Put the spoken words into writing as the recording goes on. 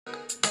Cheap.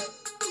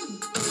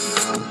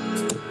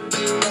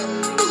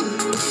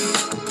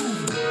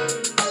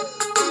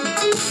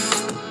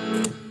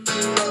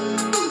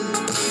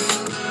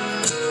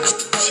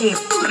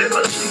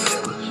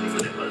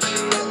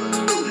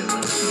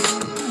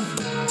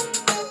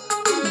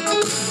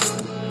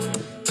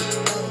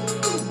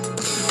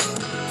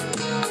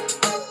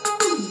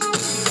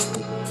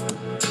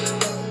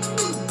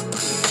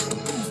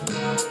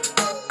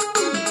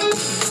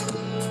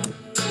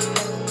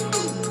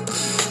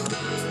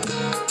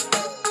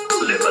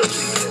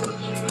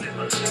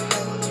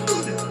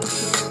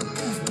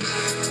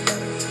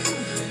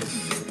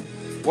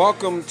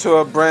 Welcome to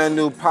a brand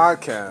new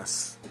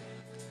podcast.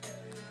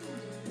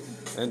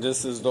 And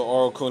this is the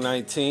Oracle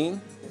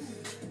 19.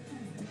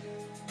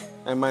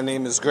 And my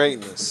name is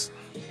Greatness.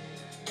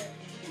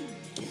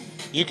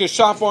 You can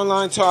shop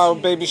online to our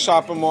baby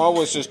shopping mall,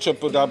 which is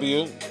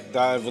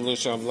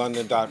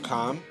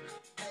www.evolutionoflondon.com.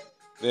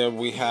 There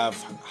we have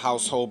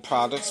household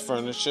products,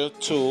 furniture,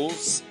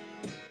 tools,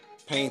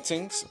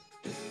 paintings,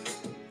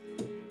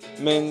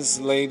 men's,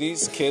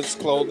 ladies, kids'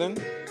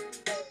 clothing.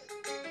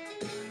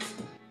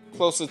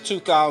 Close to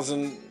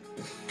 2,000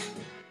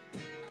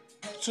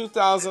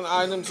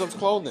 items of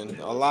clothing.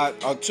 A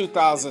lot of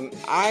 2,000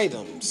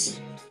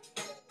 items.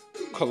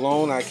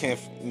 Cologne, I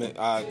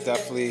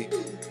definitely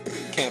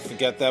can't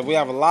forget that. We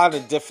have a lot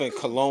of different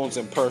colognes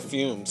and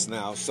perfumes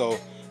now, so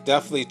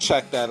definitely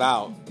check that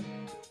out.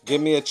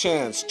 Give me a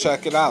chance,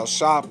 check it out.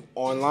 Shop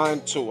online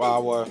to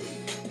our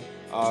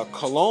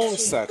cologne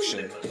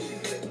section,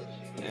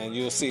 and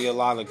you'll see a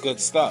lot of good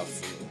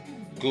stuff.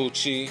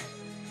 Gucci,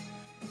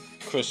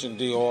 Christian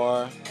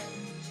Dior,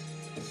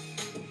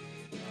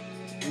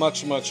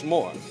 much, much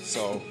more.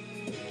 So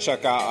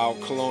check out our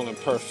cologne and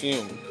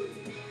perfume.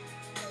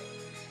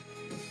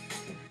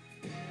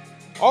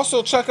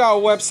 Also check out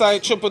our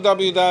website,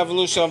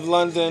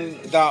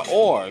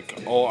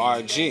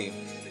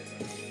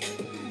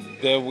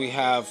 www.evolutionoflondon.org. There we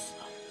have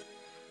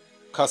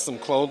custom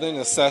clothing,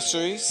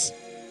 accessories,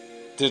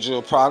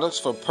 digital products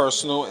for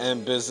personal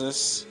and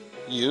business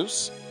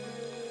use.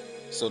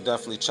 So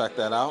definitely check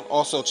that out.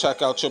 Also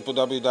check out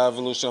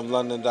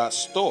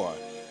www.evolutionoflondon.store,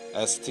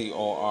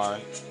 STORE.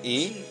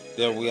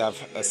 There we have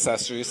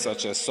accessories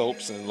such as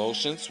soaps and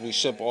lotions. We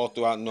ship all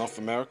throughout North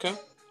America.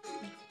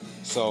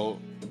 So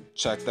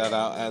check that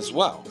out as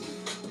well.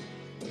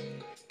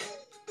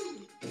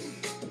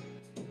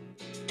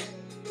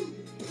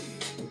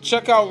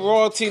 Check out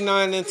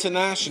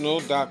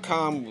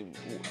royalty9international.com,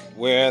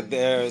 where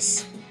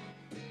there's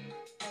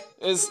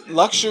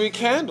luxury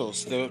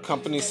candles. The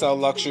company sell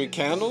luxury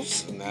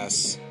candles, and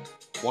that's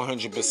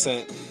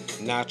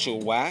 100% natural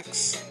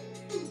wax,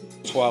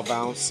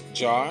 12-ounce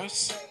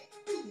jars,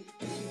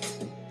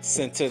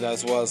 scented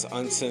as well as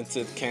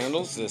unscented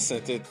candles. The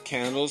scented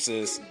candles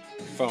is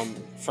from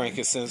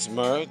frankincense,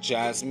 myrrh,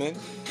 jasmine,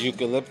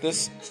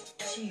 eucalyptus,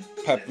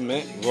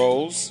 peppermint,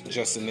 rose,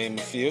 just to name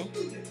a few.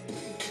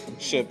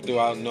 Shipped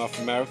throughout North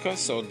America,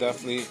 so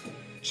definitely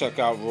check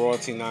out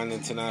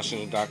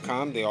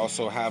royalty9international.com. They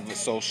also have a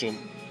social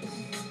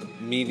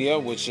media,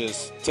 which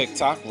is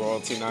TikTok,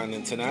 Royalty9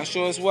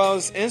 International, as well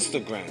as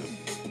Instagram,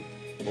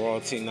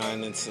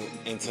 Royalty9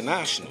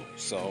 International.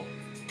 So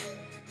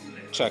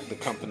check the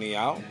company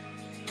out.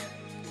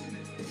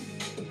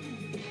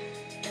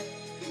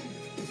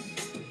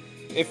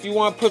 If you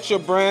want to put your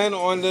brand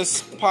on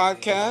this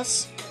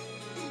podcast,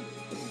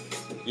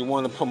 you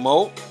want to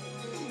promote,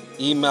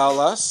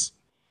 email us.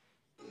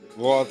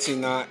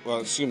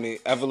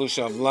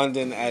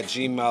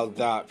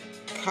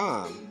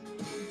 evolutionoflondon@gmail.com.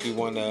 If you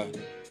want to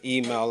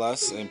email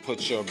us and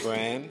put your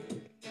brand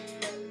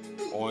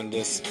on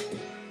this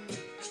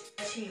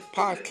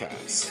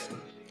podcast.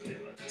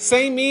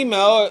 Same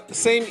email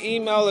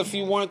if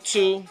you want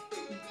to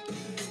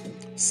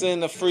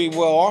send a free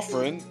will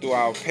offering through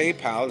our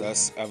PayPal.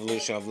 That's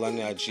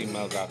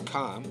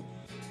evolutionoflondon@gmail.com.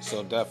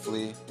 So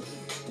definitely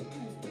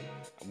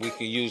we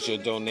can use your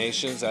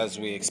donations as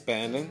we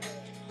expanding.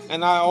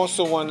 And I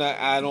also want to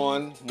add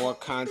on more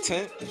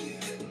content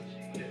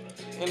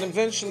and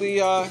eventually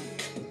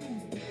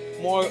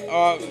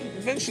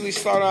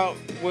start out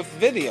with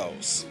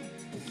videos.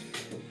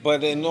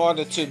 But in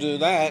order to do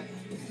that,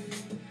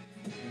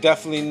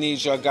 definitely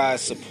need your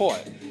guys'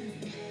 support.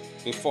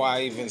 Before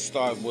I even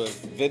start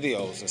with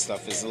videos and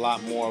stuff, it's a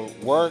lot more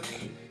work,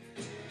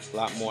 a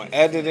lot more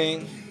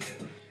editing,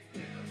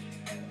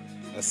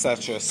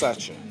 etc.,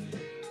 etc.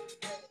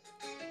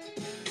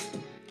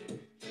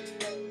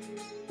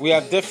 We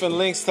have different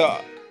links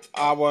to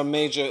our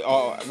major.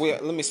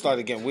 Let me start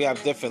again. We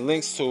have different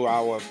links to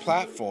our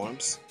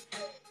platforms.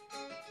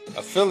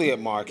 Affiliate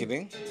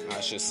marketing,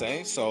 I should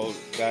say. So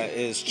that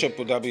is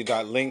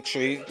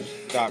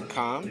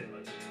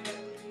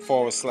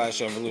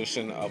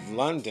www.linktree.com/evolution of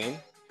London.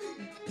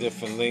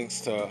 Different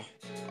links to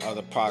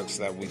other products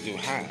that we do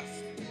have.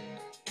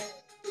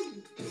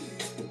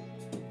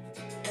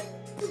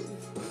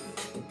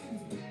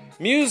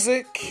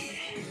 Music.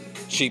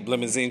 Cheap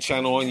Limousine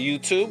channel on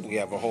YouTube. We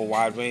have a whole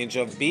wide range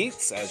of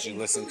beats as you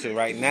listen to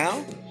right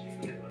now.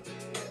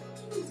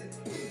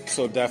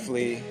 So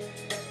definitely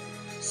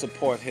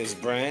support his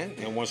brand.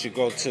 And once you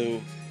go to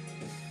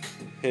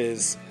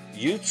his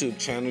YouTube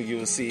channel, you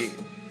will see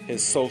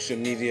his social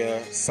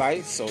media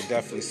site, so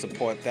definitely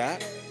support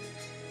that.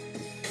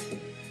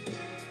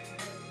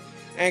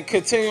 And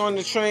continue on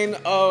the train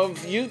of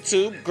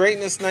YouTube,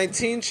 Greatness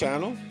 19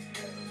 channel.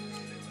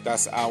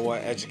 That's our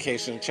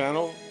education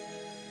channel.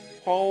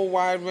 Whole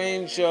wide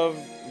range of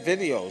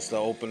videos to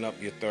open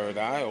up your third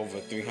eye, over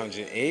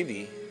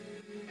 380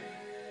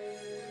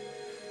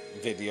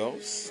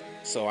 videos.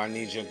 So I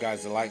need you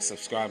guys to like,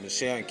 subscribe, and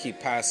share, and keep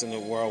passing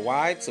it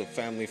worldwide to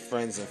family,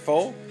 friends, and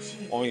foe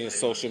on your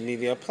social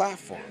media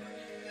platform.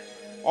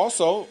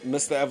 Also,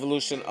 Mr.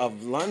 Evolution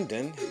of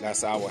London,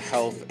 that's our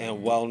health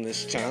and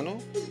wellness channel.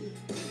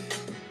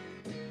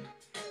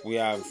 We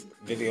have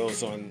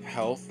videos on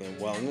health and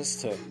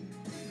wellness to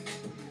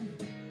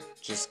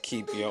just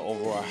keep your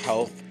overall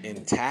health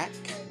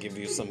intact, give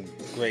you some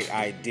great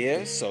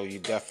ideas. So you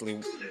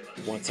definitely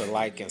want to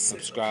like and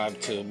subscribe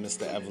to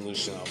Mr.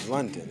 Evolution of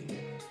London.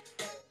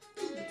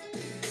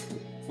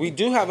 We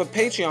do have a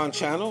Patreon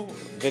channel,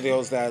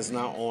 videos that is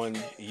not on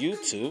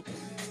YouTube.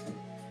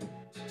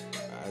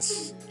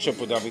 That's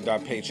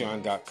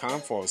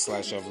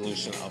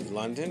www.patreon.com/Evolution of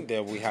London.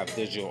 There we have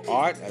digital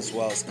art as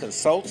well as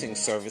consulting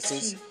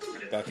services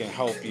that can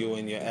help you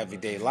in your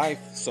everyday life.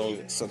 So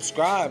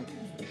subscribe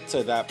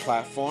to that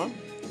platform,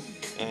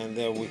 and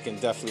there we can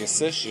definitely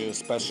assist you,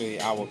 especially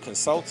our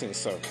consulting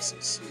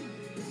services.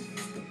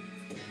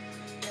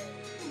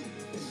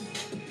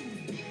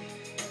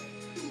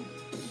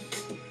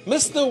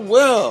 Mr.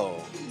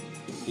 Will,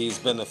 he's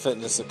been a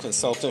fitness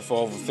consultant for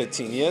over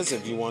 15 years.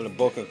 If you want to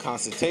book a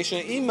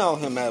consultation, email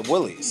him at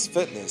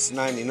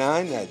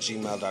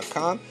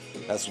williesfitness99@gmail.com.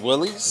 That's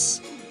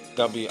Willies,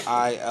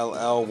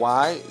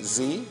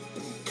 WILLYZ,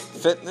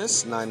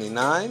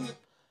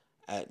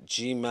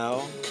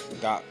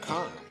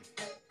 fitness99@gmail.com.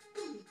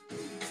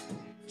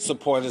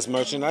 Support his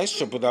merchandise,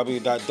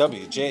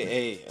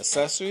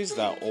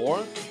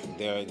 www.wjaaccessories.org.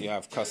 There you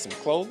have custom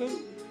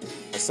clothing,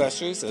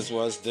 accessories, as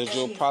well as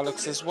digital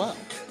products as well.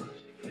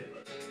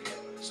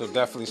 So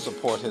definitely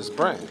support his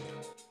brand.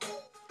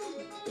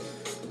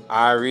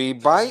 Irie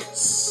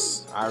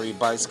Bites. Irie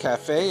Bites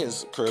Cafe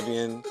is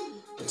Caribbean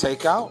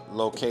takeout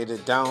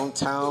located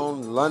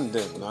downtown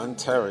London,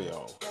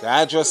 Ontario. The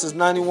address is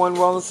 91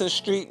 Wellington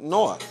Street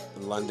North,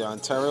 London,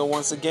 Ontario.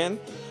 Once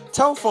again,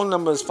 telephone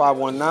number is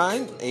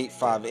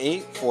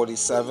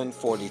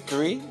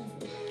 519-858-4743.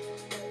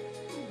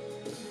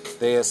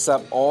 They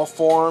accept all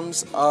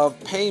forms of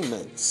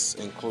payments,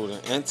 including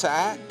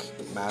Interac,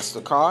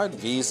 MasterCard,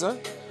 Visa.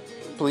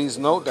 Please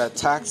note that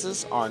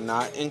taxes are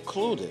not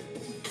included.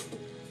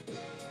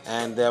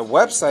 And their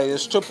website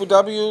is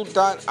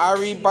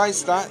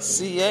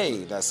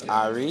www.iriebites.ca. That's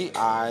Irie,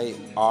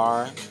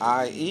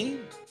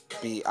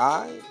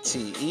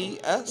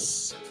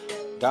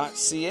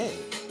 IRIEBITES.ca.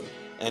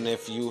 And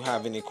if you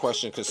have any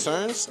questions,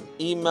 concerns,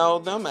 email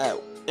them at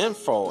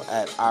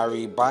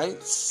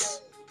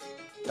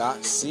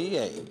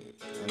info@iriebites.ca.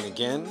 And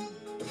again,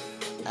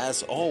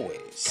 as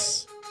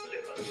always,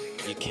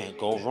 you can't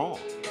go wrong.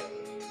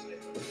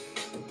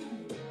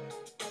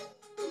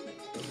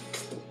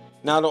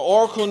 Now, the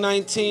Oracle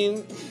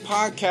 19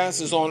 podcast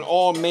is on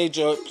all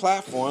major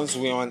platforms.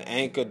 We're on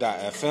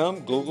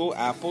Anchor.fm, Google,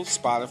 Apple,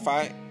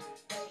 Spotify,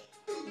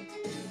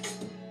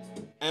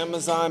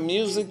 Amazon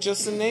Music,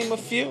 just to name a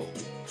few.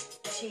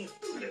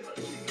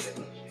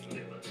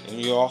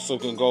 And you also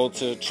can go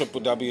to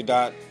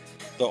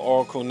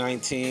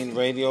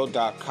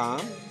www.theoracle19radio.com.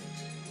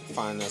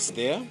 Find us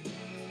there.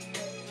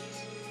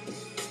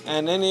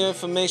 And any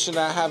information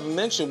that I haven't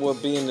mentioned will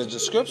be in the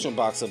description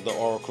box of the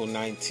Oracle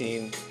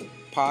 19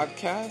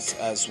 podcast,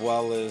 as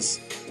well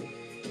as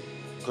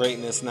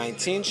Greatness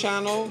 19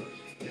 channel,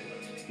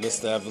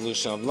 Mr.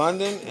 Evolution of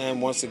London, and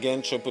once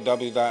again,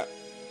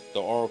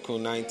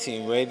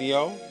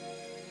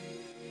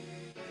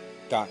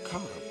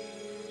 www.theoracle19radio.com.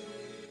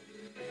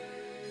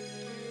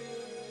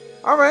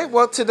 All right,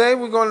 well, today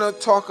we're going to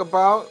talk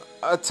about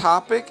a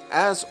topic,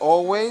 as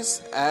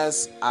always,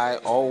 as I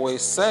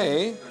always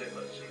say,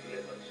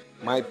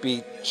 might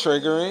be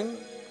triggering,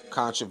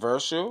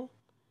 controversial,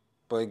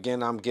 but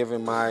again, I'm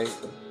giving my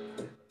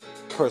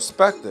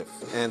perspective.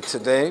 And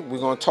today we're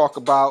going to talk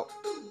about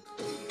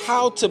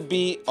how to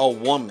be a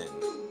woman.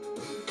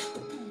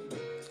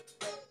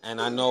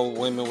 And I know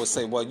women will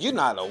say, well, you're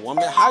not a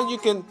woman. How you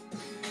can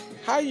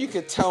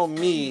tell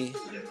me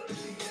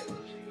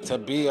to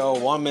be a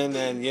woman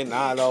and you're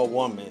not a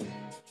woman?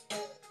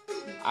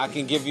 I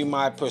can give you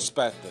my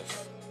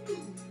perspective.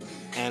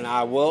 And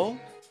I will,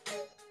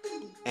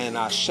 and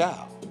I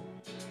shall.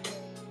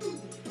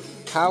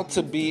 How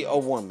to be a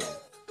woman.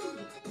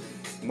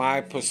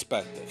 My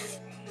perspective.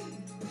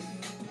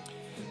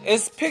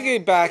 It's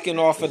piggybacking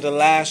off of the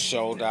last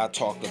show that I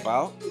talked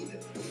about.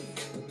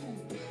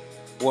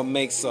 What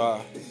makes a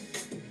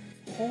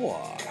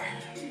whore.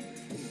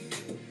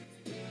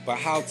 But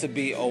how to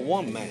be a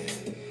woman.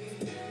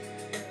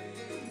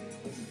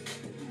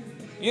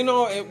 You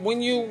know,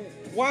 when you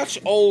watch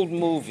old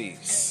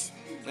movies,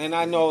 and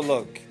I know,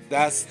 look,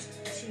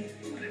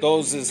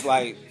 those is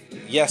like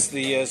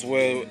yesteryears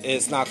where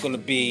it's not going to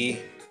be.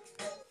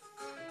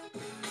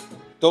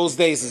 Those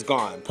days is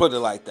gone. Put it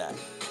like that.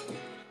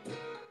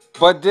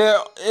 But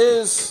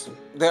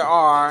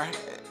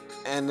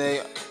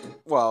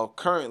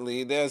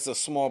currently there's a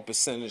small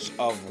percentage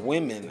of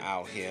women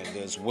out here.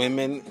 There's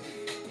women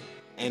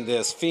and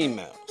there's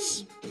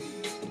females.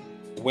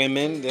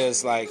 Women,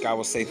 there's like, I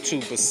would say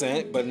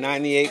 2%, but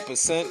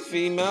 98%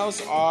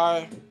 females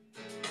are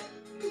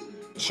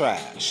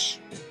trash.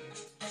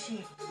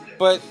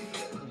 But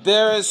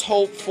there is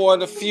hope for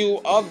the few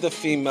of the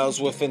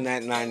females within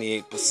that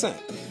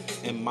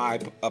 98%, in my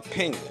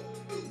opinion.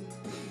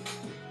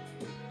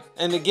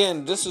 And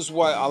again, this is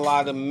what a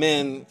lot of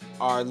men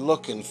are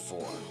looking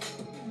for.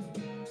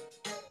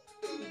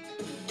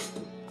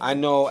 I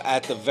know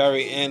at the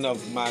very end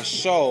of my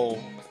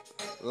show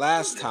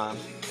last time,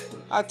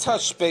 I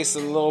touched base a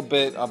little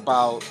bit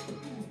about,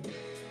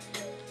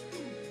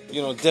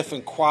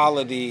 different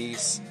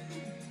qualities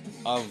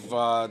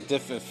of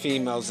different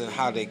females and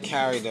how they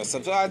carry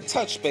themselves. I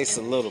touched base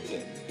a little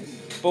bit.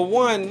 But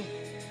one,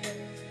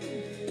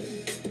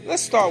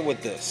 let's start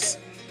with this.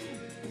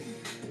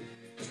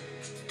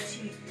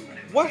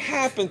 What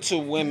happened to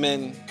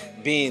women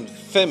being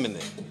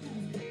feminine?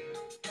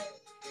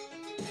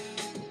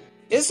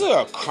 Is it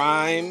a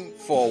crime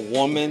for a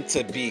woman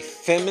to be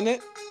feminine?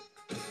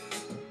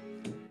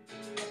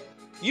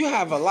 You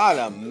have a lot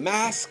of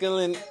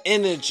masculine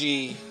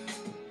energy,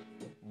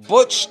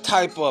 butch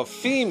type of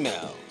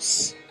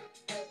females.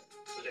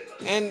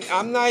 And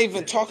I'm not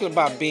even talking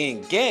about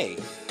being gay.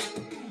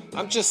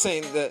 I'm just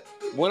saying that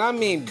when I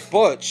mean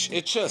butch,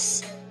 it's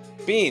just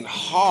being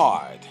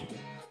hard,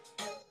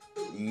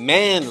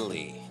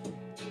 manly,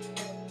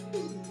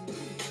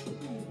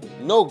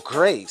 no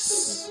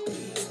grace,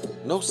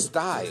 no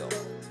style.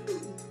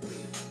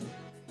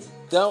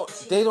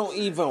 They don't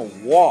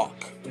even walk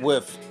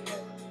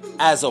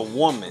as a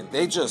woman.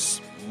 They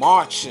just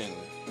marching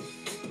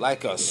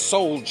like a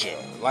soldier,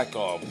 like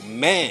a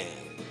man.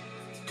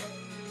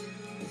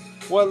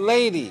 Well,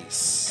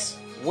 ladies,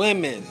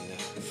 women,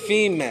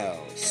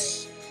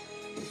 females,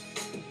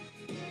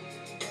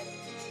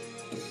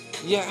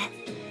 yeah,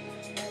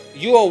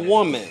 you're a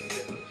woman.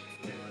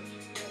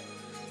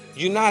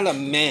 You're not a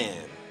man.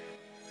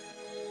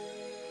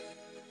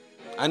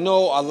 I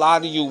know a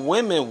lot of you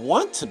women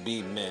want to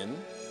be men.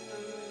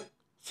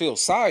 Feel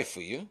sorry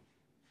for you.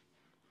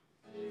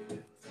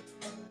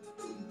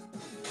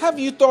 Have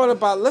you thought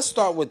about, let's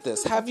start with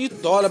this. Have you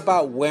thought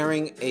about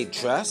wearing a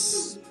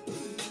dress?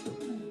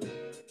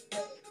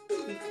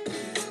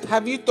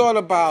 Have you thought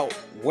about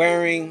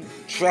wearing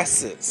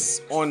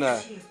dresses on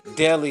a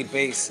daily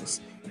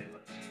basis?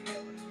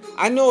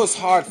 I know it's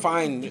hard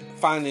finding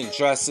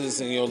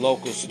dresses in your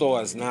local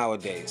stores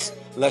nowadays,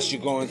 unless you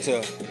go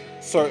into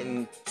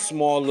certain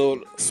small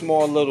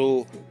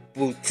little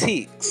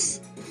boutiques.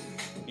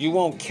 You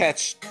won't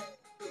catch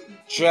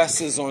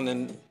dresses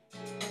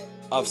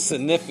of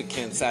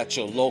significance at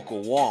your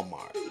local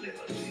Walmart.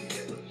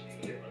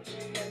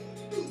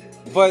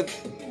 But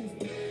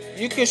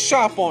you can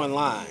shop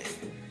online.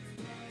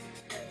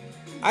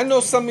 I know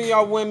some of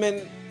y'all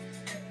women,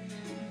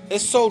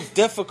 it's so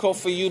difficult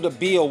for you to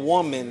be a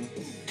woman.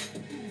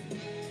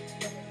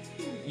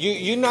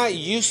 You're not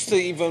used to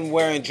even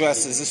wearing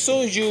dresses. As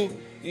soon as you're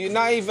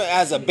not even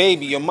as a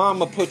baby, your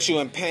mama put you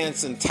in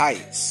pants and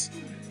tights.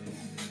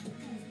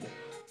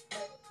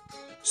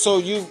 So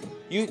you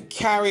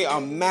carry a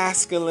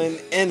masculine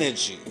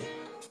energy.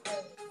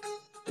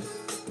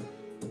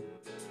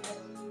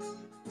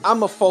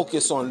 I'ma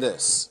focus on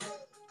this.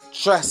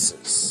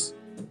 Dresses,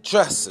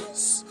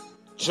 dresses,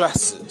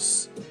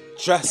 dresses,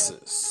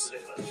 dresses.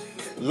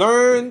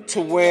 Learn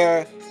to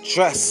wear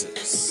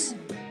dresses.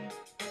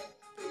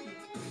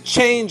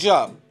 Change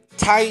up.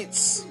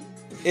 Tights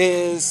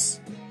is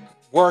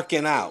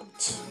working out.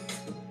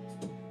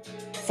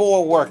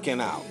 For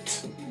working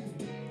out.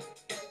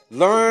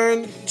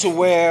 Learn to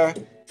wear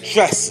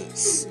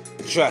dresses,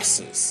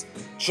 dresses,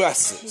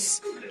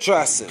 dresses,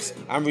 dresses.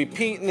 I'm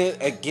repeating it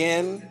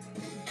again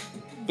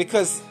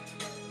because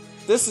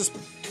this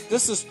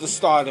is the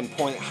starting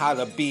point, how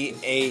to be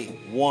a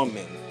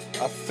woman,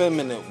 a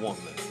feminine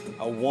woman,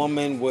 a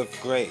woman with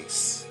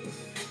grace.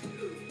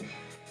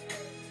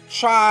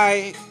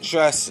 Try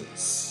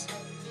dresses.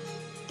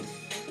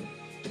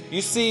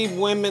 You see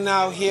women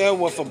out here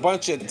with a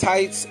bunch of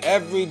tights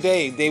every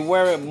day. They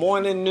wear it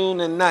morning,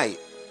 noon, and night.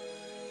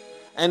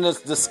 And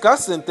it's a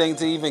disgusting thing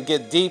to even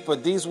get deep,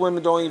 but these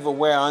women don't even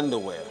wear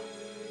underwear.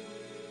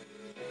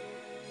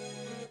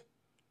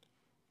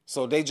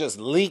 So they just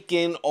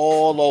leaking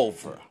all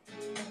over.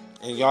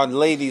 And y'all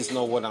ladies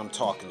know what I'm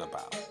talking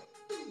about.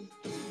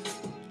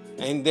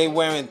 And they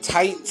wearing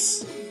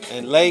tights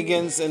and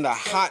leggings in the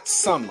hot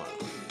summer.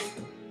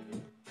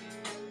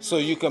 So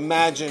you can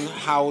imagine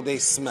how they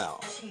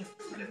smell.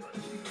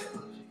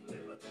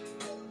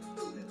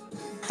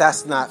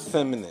 That's not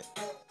feminine.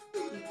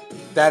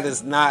 That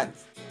is not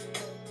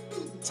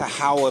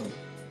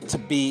to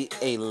be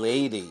a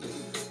lady,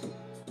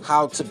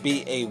 how to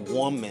be a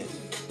woman.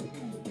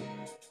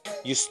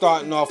 You're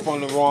starting off on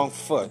the wrong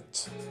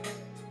foot.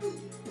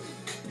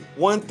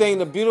 One thing,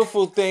 the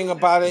beautiful thing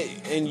about it,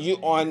 and you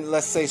on,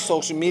 let's say,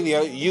 social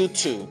media,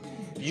 YouTube,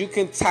 you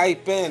can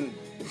type in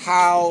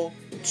how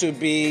to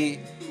be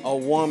a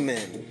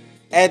woman,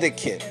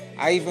 etiquette.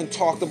 I even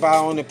talked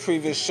about on the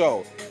previous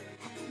show,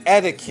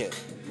 etiquette.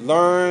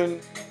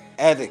 Learn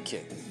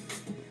etiquette.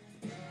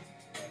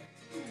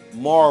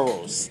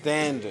 Morals,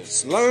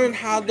 standards. Learn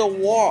how to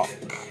walk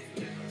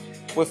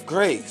with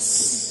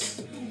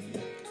grace.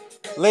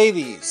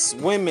 Ladies,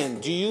 women,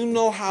 do you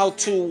know how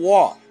to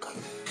walk?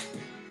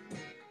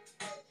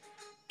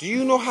 Do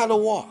you know how to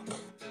walk?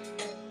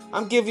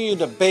 I'm giving you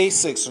the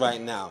basics right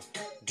now.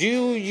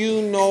 Do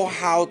you know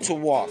how to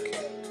walk?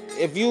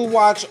 If you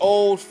watch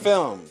old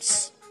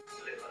films,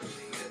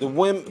 the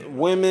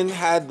women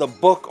had the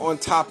book on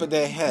top of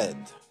their head.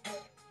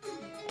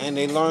 And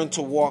they learned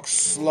to walk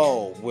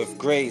slow with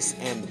grace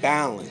and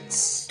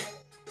balance.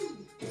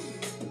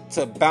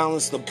 To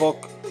balance the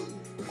book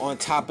on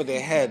top of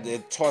their head,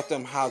 it taught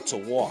them how to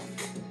walk.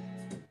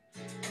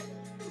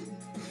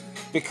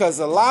 Because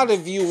a lot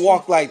of you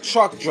walk like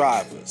truck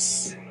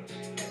drivers.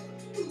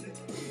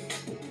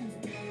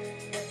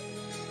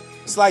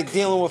 It's like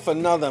dealing with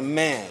another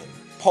man.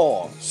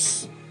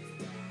 Pause.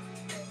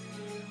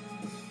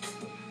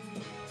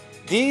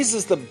 These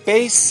is the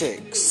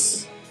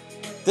basics.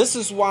 This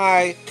is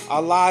why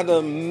a lot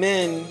of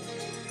men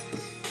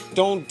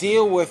don't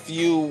deal with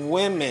you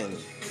women,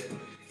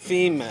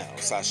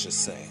 females, I should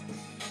say.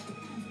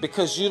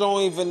 Because you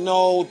don't even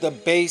know the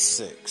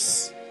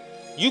basics.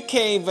 You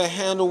can't even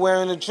handle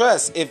wearing a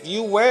dress. If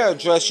you wear a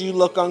dress, you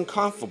look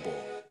uncomfortable.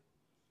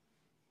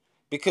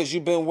 Because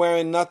you've been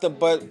wearing nothing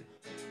but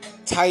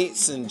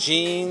tights and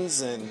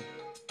jeans and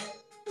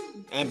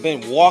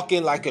been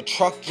walking like a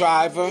truck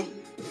driver.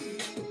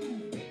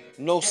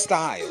 No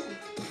style.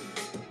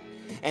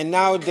 And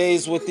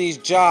nowadays with these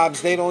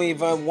jobs, they don't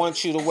even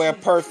want you to wear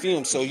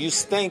perfume, so you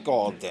stink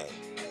all day.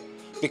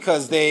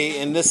 Because they,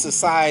 in this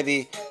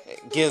society,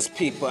 gives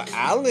people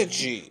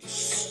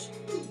allergies.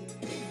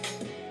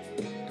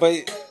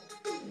 But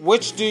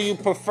which do you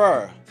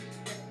prefer?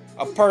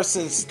 A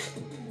person's,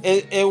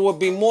 it would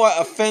be more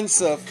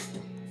offensive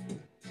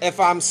if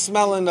I'm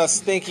smelling a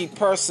stinky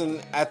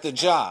person at the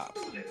job.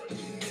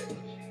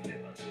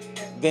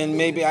 Then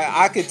maybe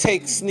I could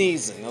take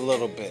sneezing a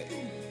little bit.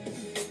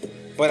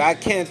 But I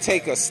can't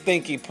take a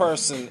stinky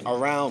person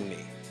around me.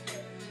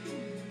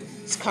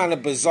 It's kind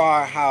of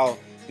bizarre how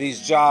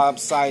these job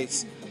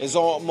sites is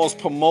almost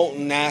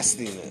promoting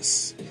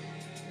nastiness,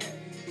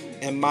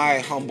 in my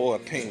humble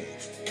opinion.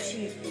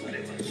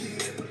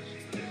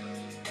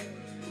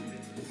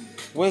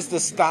 Where's the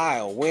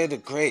style? Where's the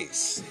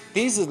grace?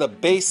 These are the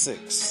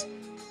basics.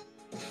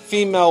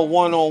 Female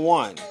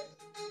 101.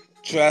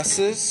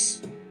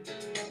 Dresses,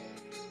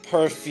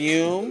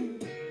 perfume,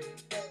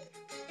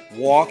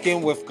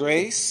 walking with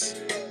grace.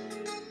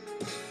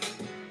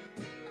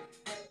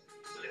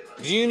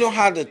 Do you know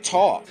how to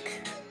talk?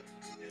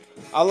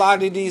 A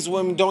lot of these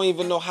women don't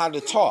even know how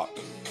to talk.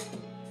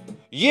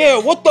 Yeah,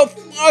 what the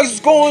fuck is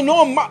going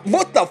on?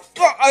 What the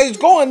fuck is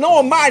going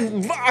on?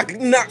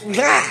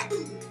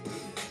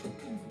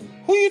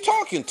 Who you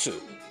talking to?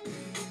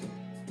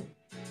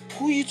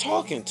 Who you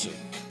talking to?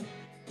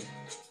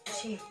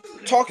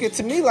 Talking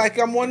to me like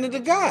I'm one of the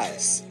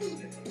guys.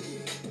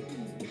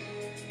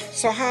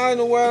 So how in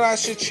the world I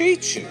should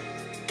treat you?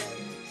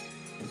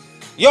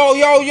 Yo,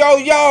 yo, yo,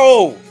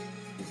 yo!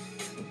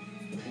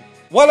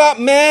 What up,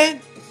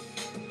 man?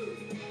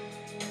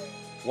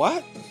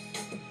 What?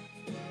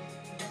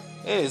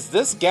 Hey, is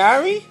this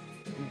Gary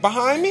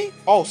behind me?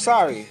 Oh,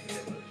 sorry.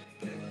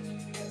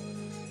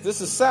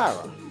 This is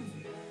Sarah.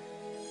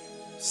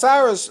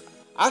 Sarah's,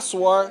 I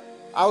swore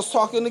I was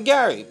talking to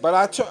Gary,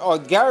 but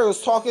Gary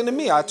was talking to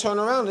me. I turn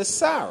around, it's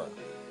Sarah.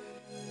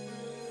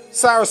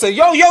 Sarah said,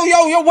 yo, yo,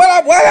 yo, yo, what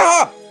up, what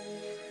up?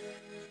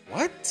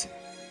 What?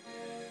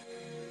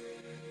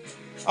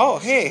 Oh,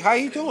 hey, how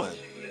you doing?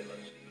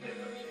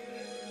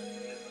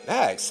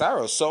 Dang,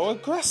 Sarah's so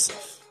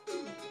aggressive.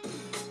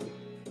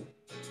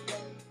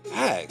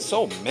 Dang,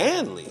 so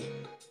manly.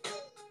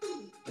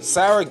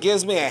 Sarah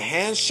gives me a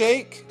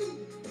handshake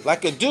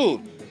like a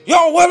dude.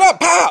 Yo, what up,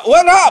 pal?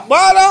 What up?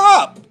 What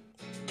up?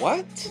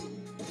 What?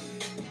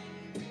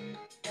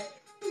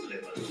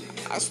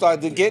 I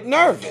started to get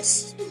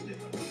nervous.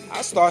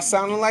 I start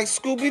sounding like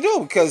Scooby-Doo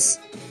because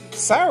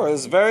Sarah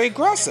is very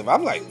aggressive.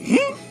 I'm like,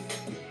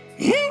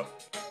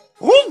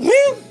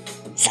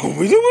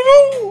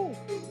 Scooby-Doo.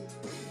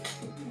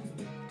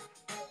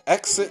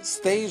 Exit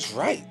stage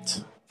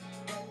right.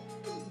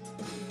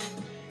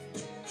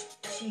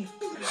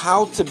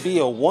 How to be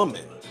a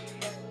woman.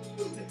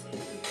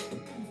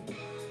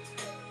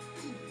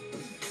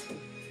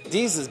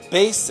 These is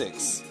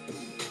basics.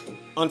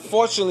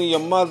 Unfortunately, your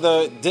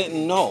mother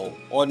didn't know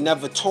or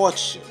never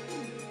taught you.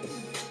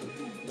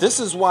 This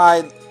is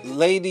why,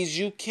 ladies,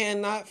 you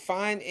cannot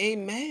find a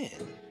man.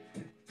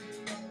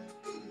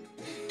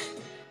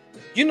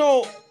 You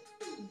know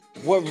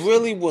what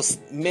really will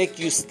make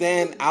you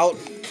stand out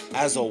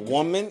as a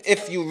woman,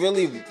 if you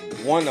really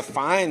want to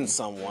find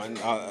someone,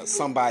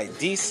 somebody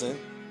decent,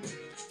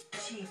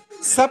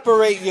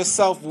 Separate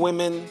yourself,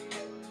 women,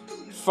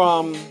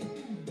 from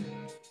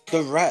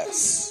the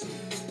rest.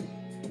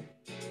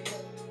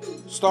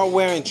 Start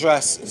wearing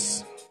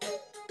dresses.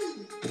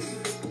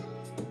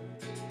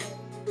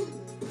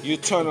 You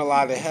turn a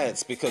lot of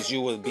heads because you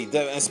would be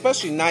different,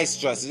 especially nice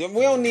dresses.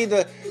 We don't need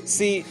to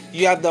see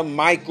you have the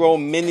micro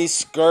mini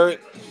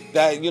skirt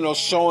that, you know,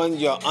 showing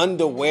your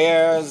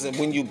underwears, and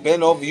when you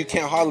bend over you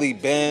can't hardly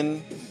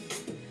bend.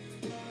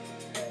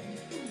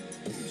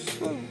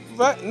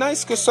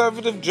 Nice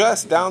conservative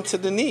dress down to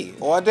the knee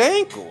or the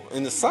ankle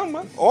in the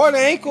summer or the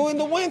ankle in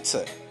the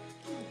winter.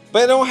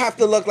 But it don't have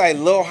to look like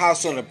Little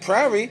House on the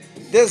Prairie.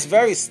 There's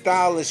very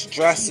stylish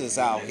dresses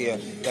out here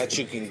that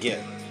you can get,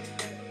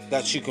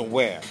 that you can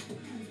wear.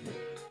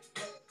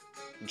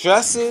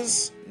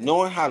 Dresses,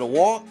 knowing how to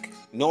walk,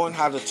 knowing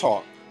how to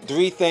talk.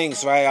 3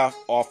 things right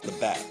off the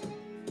bat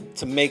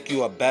to make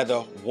you a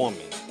better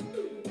woman.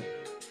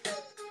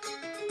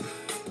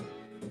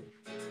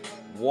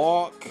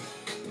 Walk,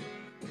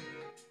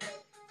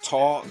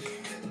 talk,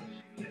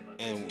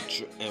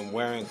 and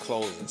wearing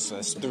clothing. So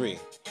that's 3.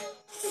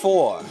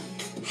 4,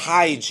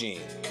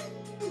 hygiene.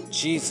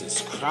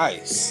 Jesus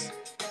Christ.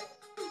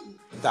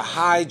 The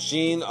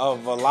hygiene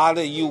of a lot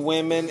of you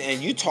women,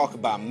 and you talk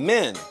about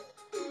men.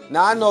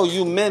 Now, I know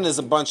you men is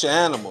a bunch of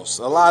animals.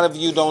 A lot of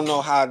you don't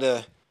know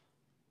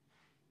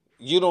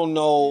you don't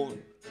know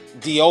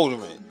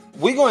deodorant.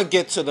 We're going to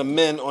get to the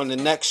men on the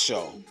next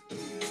show.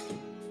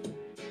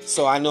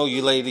 So I know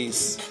you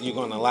ladies, you're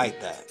going to like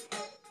that.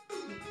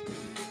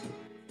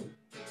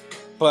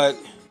 But,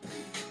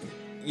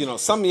 you know,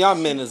 some of y'all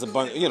men is a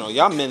bunch, you know,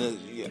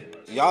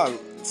 y'all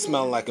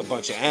smell like a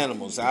bunch of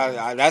animals.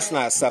 That's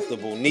not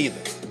acceptable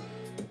neither.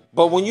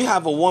 But when you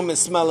have a woman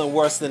smelling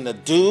worse than a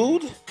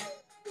dude,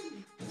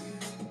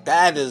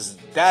 that is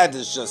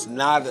just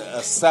not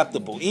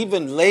acceptable.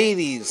 Even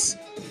ladies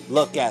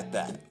look at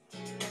that.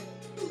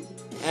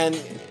 And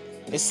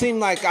it seemed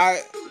like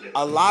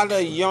a lot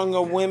of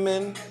young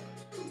women,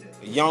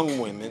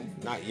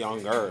 not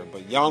younger,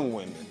 but young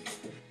women,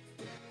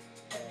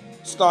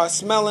 start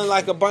smelling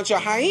like a bunch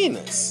of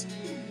hyenas.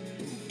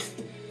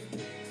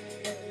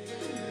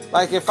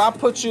 Like if I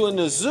put you in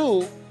the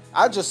zoo,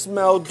 I just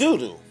smell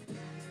doo-doo.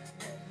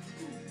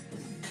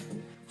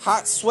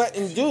 Hot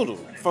sweating doo-doo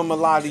from a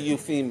lot of you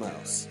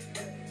females.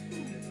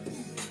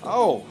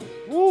 Oh,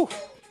 woo.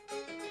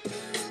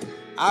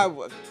 I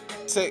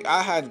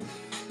had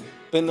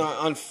been in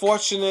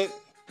unfortunate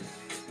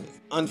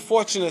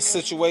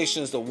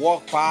situations to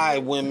walk by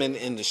women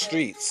in the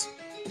streets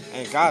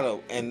and got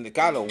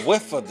a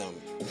whiff of them.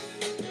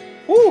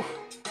 Woo!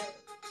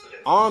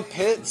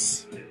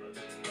 Armpits.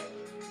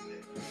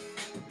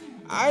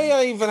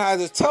 I even had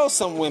to tell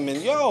some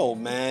women, yo,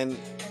 man,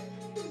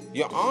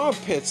 your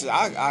armpits,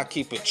 I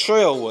keep it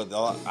trill with.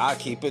 I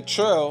keep it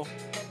trill.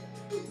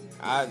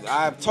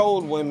 I've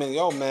told women,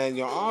 yo, man,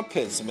 your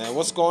armpits, man,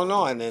 what's going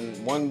on?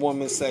 And one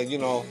woman said, you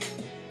know,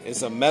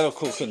 it's a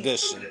medical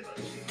condition,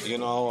 you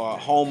know, a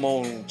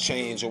hormone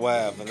change or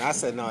whatever. And I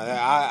said, no,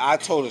 I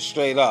told her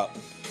straight up,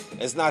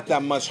 it's not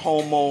that much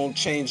hormone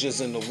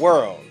changes in the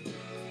world.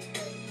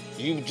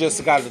 You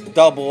just got to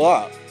double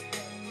up.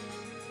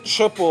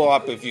 Triple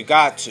up if you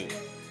got to.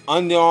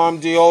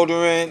 Underarm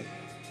deodorant.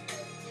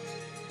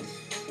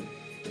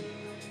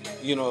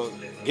 You know,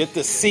 get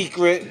the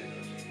secret,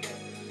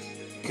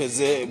 because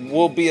it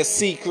will be a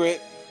secret.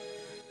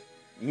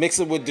 Mix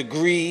it with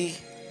Degree,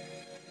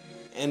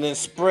 and then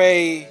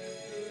spray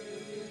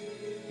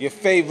your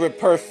favorite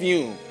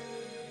perfume.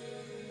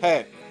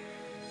 Heck,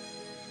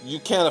 you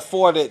can't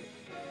afford it,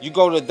 you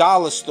go to the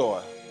dollar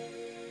store.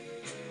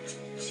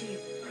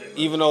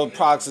 Even though the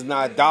products is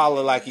not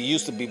 $1 like it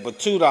used to be, but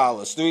 $2,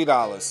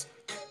 $3.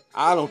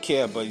 I don't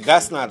care, but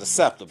that's not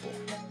acceptable.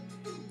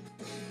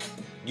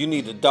 You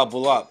need to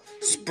double up.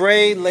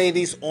 Spray,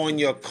 ladies, on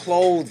your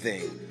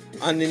clothing,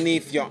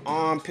 underneath your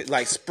armpit,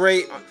 like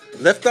spray,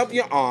 lift up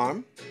your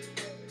arm,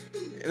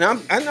 and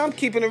I'm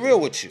keeping it real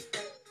with you.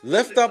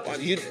 Lift up,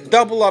 you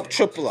double up,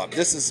 triple up.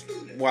 This is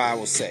what I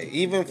will say,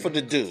 even for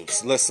the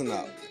dudes. Listen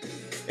up.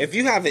 If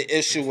you have an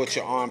issue with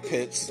your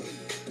armpits,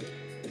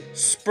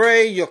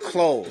 spray your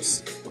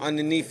clothes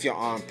underneath your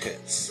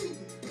armpits.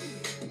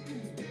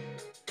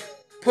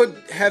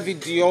 Put heavy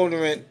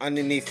deodorant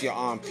underneath your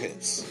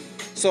armpits.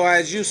 So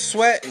as you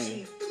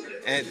sweating,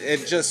 and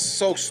it just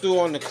soaks through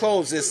on the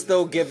clothes, it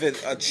still give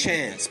it a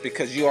chance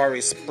because you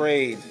already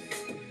sprayed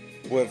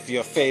with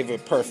your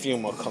favorite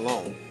perfume or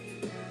cologne.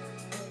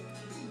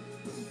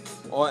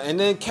 And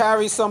then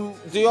carry some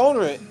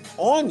deodorant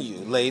on you,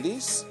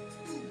 ladies.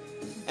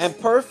 And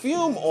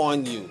perfume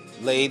on you,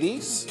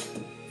 ladies.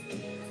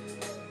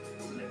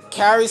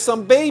 Carry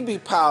some baby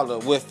powder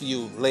with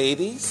you,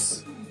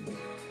 ladies.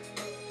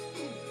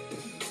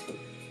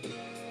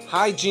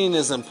 Hygiene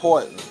is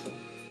important.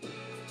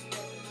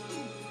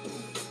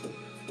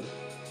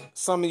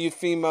 Some of you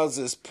females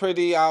is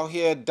pretty out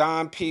here,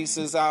 dime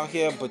pieces out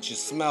here, but you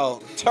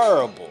smell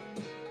terrible.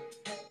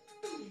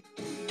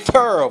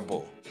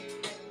 Terrible.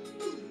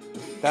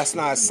 That's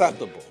not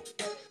acceptable.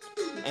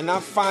 And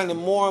I'm finding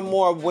more and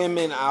more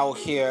women out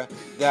here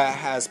that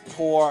has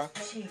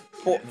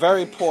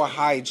very poor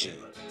hygiene.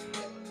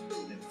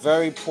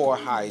 Very poor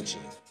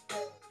hygiene.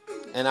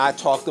 And I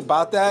talked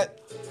about that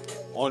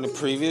on the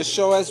previous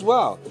show as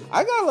well.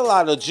 I got a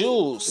lot of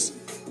jewels,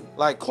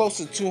 like close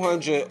to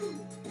 200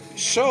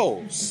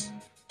 shows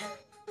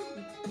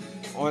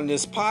on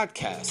this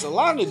podcast. A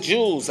lot of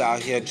jewels out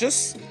here.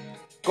 Just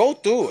go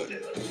through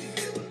it.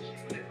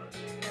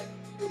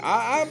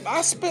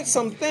 I spit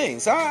some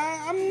things.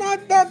 I'm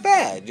not that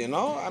bad, you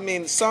know. I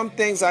mean, some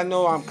things I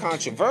know I'm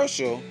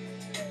controversial.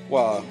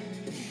 Well,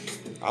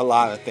 a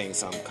lot of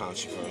things I'm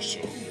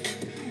controversial.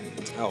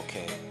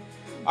 Okay.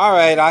 All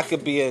right, I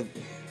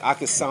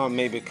could sound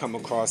maybe come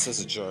across as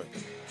a jerk.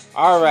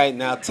 All right,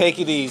 now take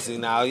it easy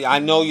now. I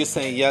know you're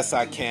saying yes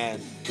I can.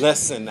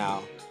 Listen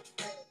now.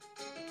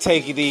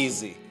 Take it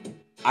easy.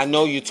 I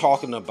know you're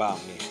talking about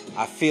me.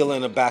 I feel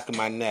in the back of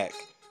my neck.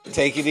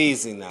 Take it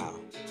easy now.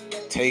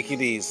 Take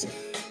it easy.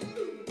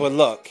 But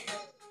look,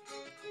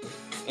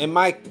 it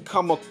might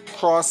come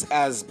across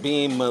as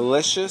being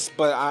malicious,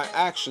 but I'm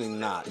actually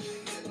not.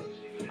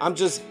 I'm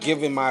just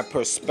giving my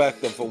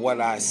perspective of what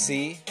I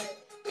see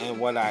and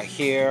what I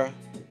hear,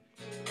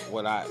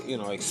 what I,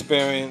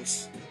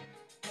 experience.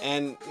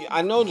 And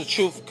I know the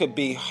truth could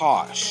be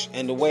harsh,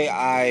 and the way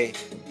I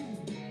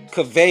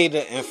convey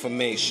the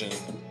information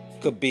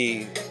could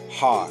be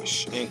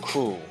harsh and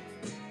cruel.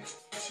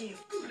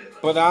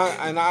 But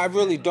I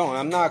really don't.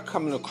 I'm not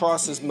coming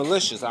across as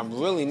malicious. I'm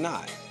really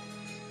not.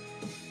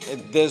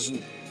 There's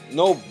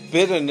no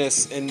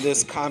bitterness in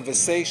this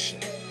conversation.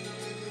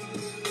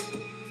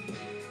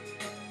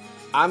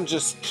 I'm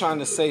just trying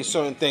to say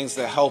certain things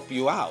that help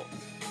you out.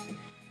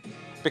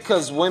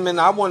 Because women,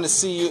 I want to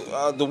see you,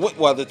 the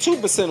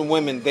 2% of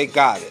women, they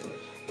got it.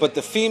 But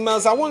the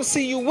females, I want to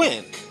see you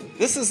win.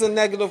 This is a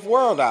negative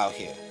world out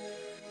here.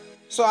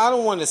 So I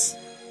want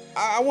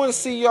to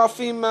see y'all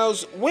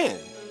females win.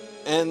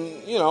 And,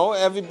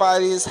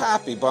 everybody is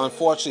happy. But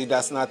unfortunately,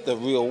 that's not the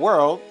real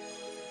world.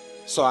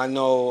 So I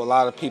know a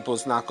lot of people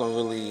is not going to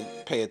really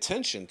pay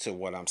attention to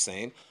what I'm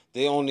saying.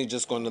 They're only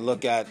just going to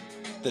look at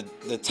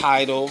the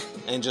title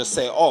and just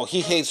say, oh,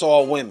 he hates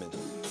all women.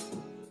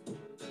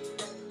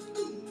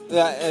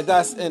 Yeah,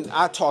 and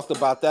I talked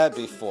about that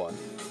before.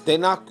 You're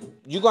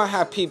going to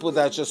have people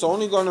that just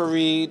only going to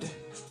read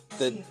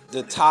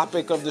the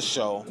topic of the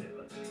show.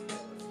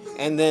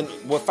 And then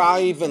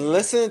without even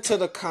listening to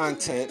the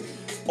content,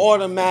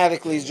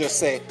 automatically just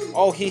say,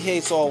 oh, he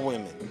hates all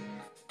women.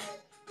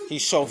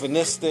 He's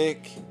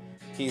chauvinistic.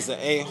 He's an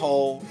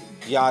a-hole,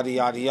 yada,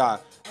 yada,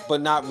 yada.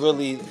 But not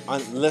really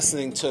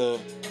listening to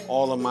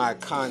all of my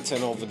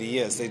content over the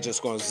years. They're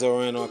just going to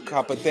zero in on a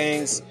couple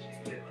things,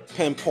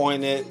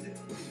 pinpoint it,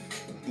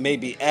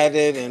 maybe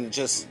edit, and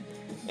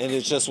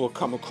it just will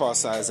come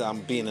across as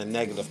I'm being a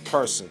negative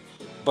person.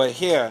 But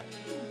here,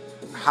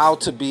 how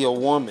to be a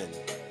woman.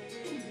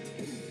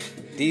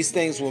 These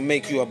things will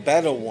make you a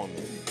better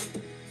woman.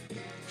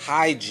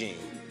 Hygiene.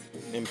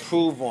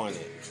 Improve on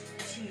it.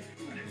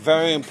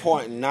 Very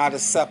important, not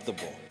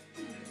acceptable.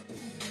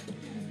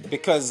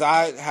 Because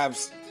I have,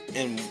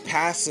 in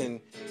passing,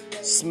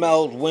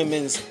 smelled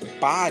women's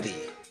body.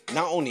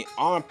 Not only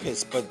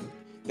armpits, but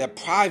their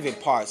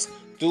private parts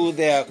through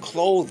their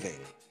clothing.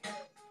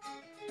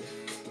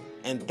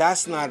 And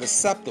that's not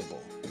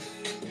acceptable.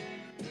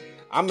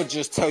 I'm going to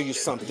just tell you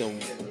something.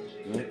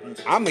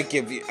 I'm going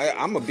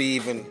to be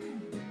even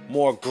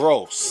more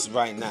gross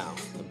right now.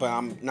 But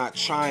I'm not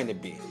trying to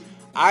be.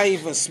 I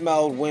even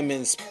smelled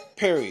women's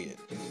period.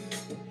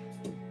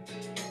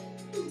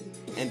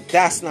 And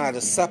that's not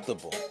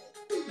acceptable.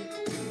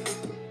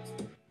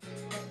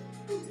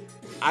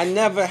 I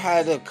never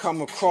had to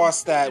come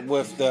across that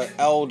with the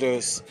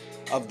elders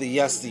of the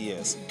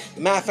yesteryears.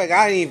 Matter of fact,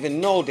 I didn't even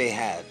know they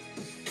had.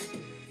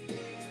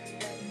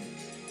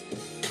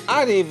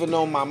 I didn't even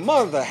know my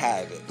mother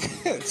had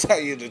it. Tell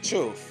you the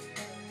truth.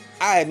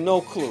 I had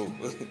no clue.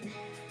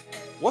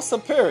 What's a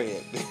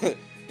period?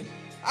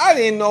 I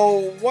didn't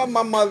know what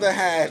my mother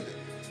had.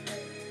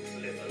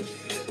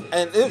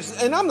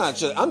 And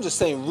I'm just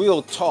saying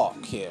real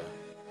talk here.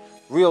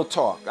 Real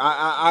talk.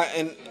 I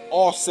in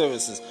all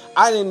seriousness.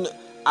 I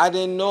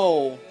didn't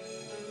know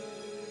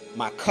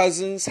my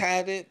cousins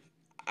had it.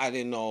 I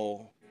didn't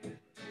know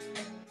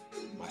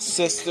my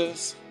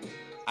sisters.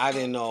 I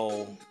didn't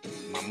know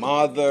my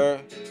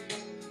mother,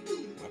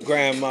 my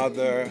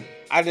grandmother.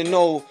 I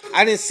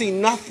didn't see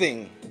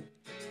nothing.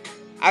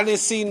 I didn't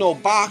see no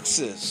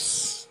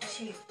boxes.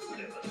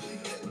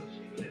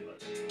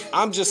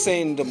 I'm just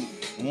saying the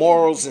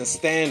morals and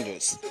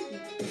standards.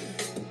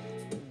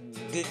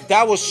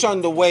 That was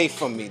shunned away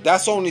from me.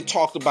 That's only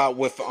talked about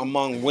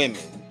among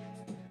women.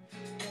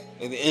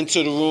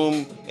 Into the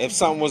room, if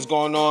something was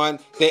going on,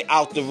 they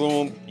out the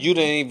room. You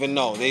didn't even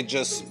know. They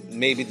just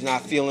maybe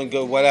not feeling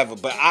good, whatever.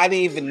 But I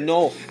didn't even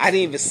know. I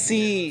didn't even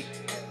see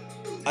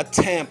a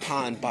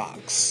tampon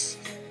box.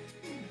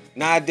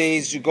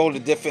 Nowadays, you go to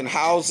different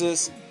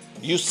houses,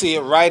 you see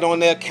it right on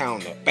their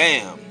counter.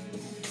 Bam.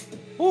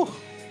 Whew.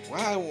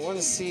 Why I want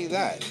to see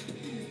that?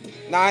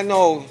 Now I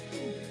know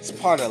it's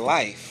part of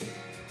life.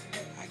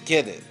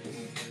 get it.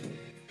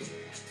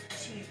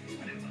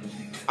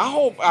 I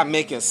hope I'm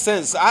making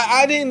sense.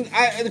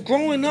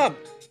 Growing up,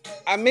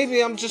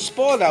 maybe I'm just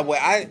spoiled that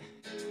way.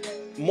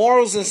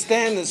 Morals and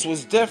standards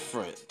was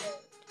different.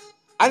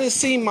 I didn't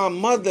see my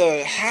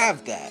mother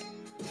have that.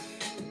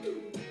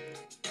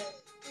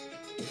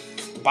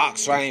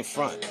 Box right in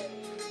front.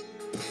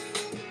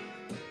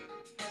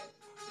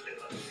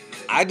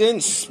 I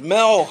didn't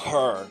smell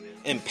her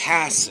in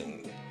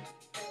passing.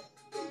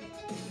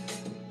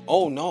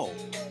 Oh no.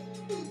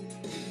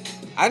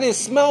 I didn't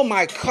smell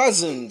my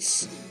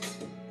cousins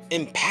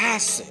in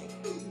passing.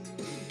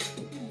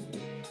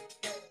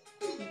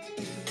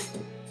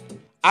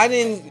 I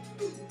didn't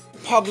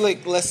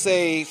public, let's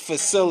say,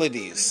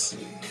 facilities.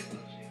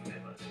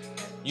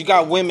 You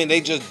got women,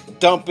 they just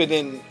dump it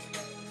in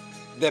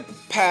their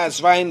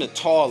pads right in the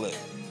toilet.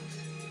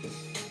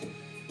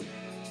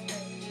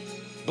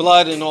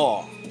 Blood and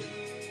all.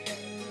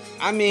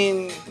 I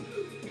mean,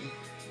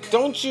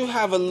 don't you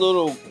have a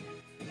little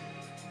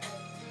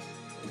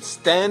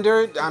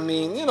standard? I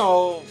mean,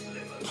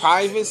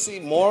 privacy,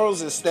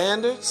 morals, and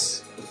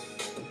standards.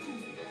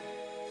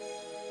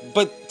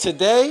 But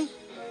today,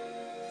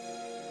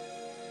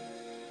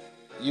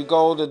 you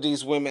go to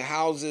these women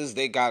houses,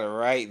 they got it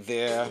right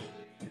there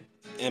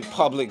in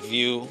public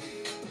view.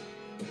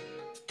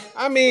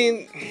 I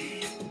mean,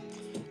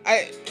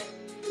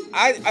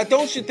 I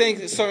don't you think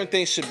that certain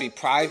things should be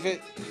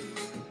private?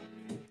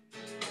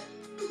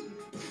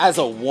 As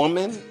a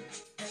woman,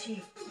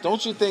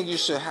 don't you think you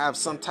should have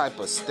some type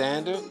of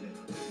standard?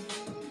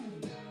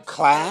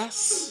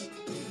 Class?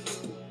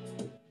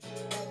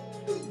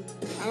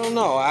 I don't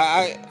know.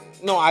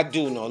 No, I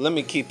do know. Let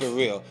me keep it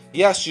real.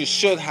 Yes, you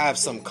should have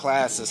some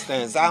class and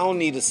standards. I don't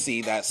need to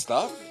see that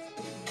stuff.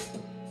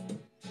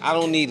 I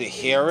don't need to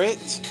hear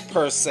it,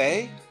 per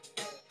se.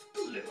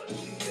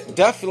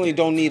 Definitely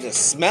don't need to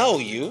smell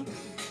you.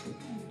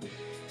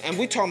 And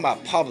we're talking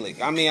about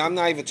public. I mean, I'm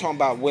not even talking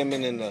about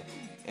women in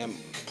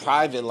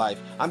private life.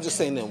 I'm just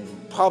saying in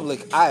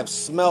public, I have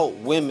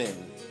smelled women.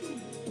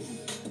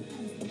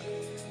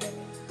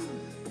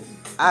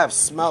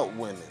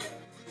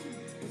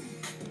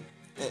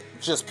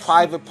 Just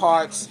private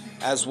parts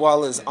as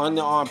well as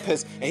under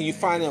armpits, and you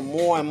find it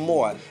more and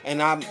more.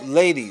 And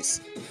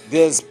ladies,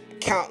 there's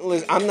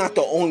countless. I'm not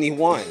the only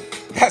one.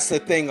 That's the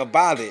thing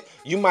about it.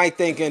 You might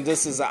thinking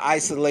this is an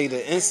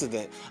isolated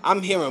incident.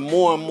 I'm hearing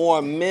more and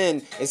more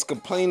men is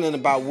complaining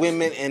about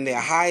women and their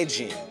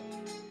hygiene.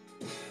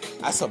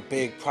 That's a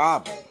big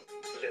problem.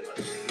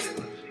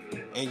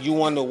 And you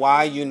wonder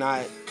why you're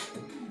not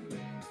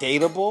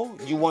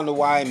dateable? You wonder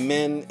why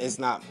men is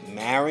not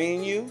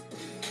marrying you?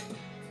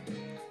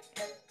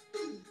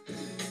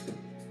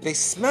 They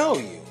smell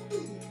you.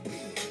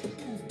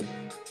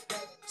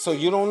 So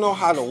you don't know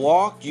how to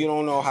walk, you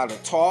don't know how to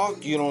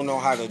talk, you don't know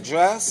how to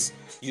dress,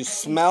 you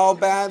smell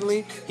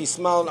badly. He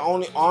smelled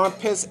only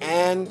armpits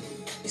and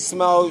he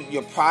smelled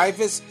your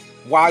privates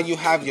while you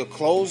have your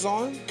clothes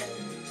on.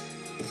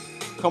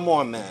 Come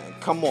on, man.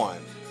 Come on.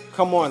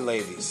 Come on,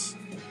 ladies.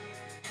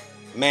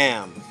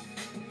 Ma'am.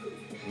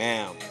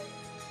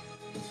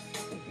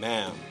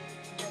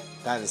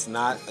 That is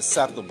not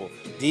acceptable.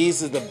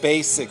 These are the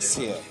basics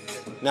here.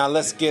 Now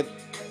let's get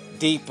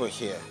deeper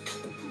here.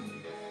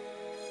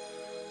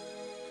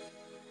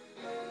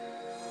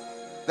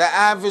 The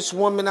average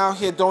woman out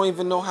here don't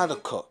even know how to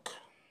cook.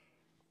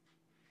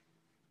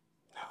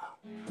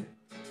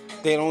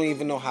 They don't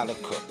even know how to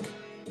cook.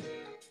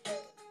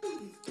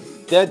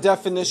 Their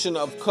definition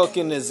of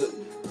cooking is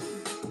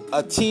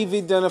a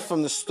TV dinner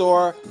from the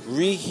store,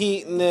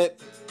 reheating it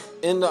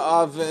in the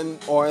oven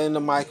or in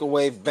the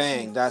microwave,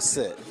 bang, that's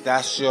it.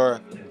 That's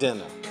your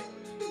dinner.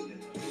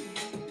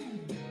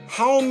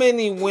 How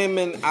many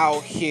women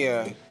out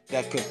here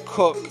that could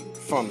cook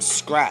from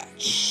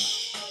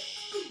scratch?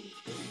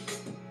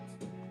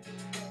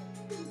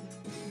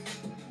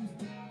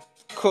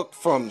 Cook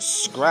from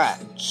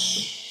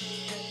scratch.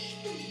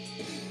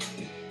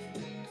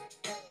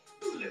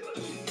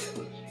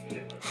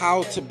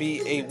 How to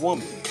be a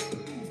woman.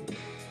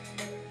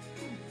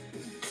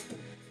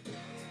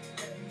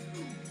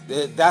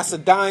 That's a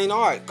dying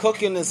art.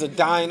 Cooking is a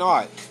dying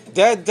art.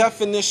 Their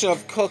definition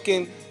of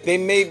cooking,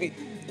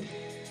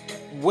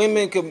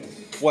 women could,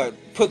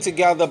 put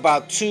together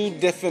about 2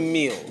 different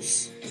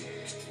meals.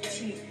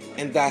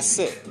 And that's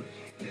it.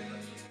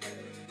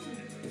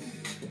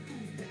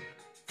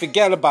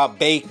 Forget about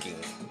baking.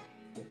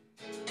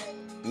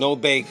 No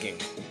baking.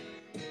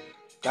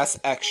 That's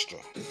extra.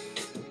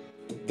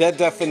 Their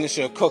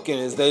definition of cooking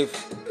is they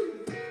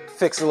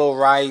fix a little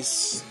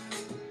rice,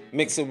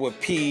 mix it with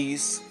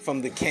peas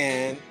from the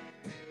can,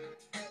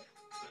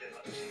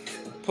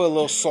 put a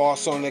little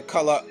sauce on it,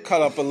 cut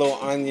up a little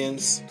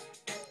onions.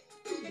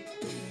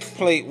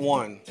 Plate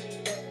 1.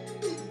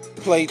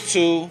 Plate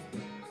 2.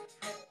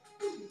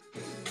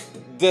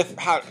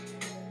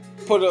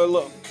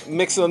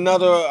 Mix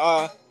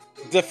another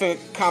different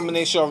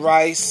combination of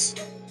rice.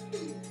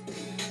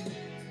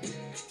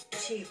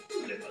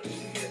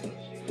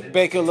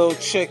 Bake a little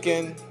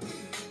chicken.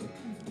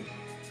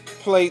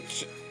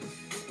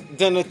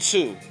 Dinner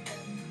 2.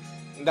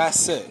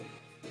 That's it.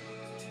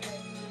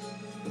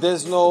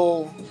 There's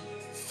no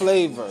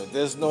flavor.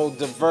 There's no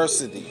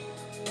diversity.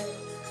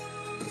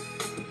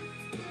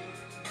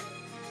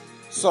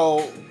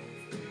 So,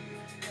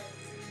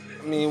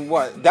 I mean,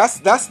 what?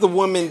 That's the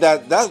women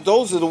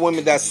those are the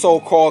women that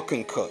so-called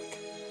can cook.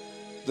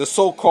 The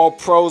so-called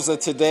pros of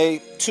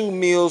today, 2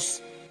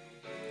 meals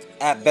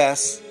at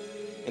best,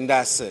 and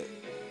that's it.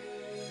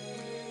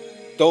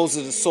 Those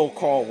are the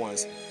so-called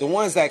ones. The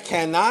ones that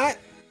cannot,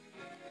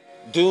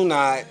 do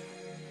not,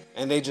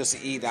 and they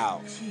just eat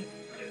out.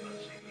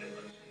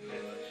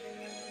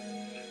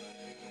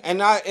 And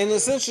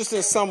it's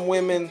interesting, some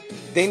women,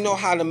 they know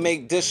how to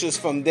make dishes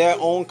from their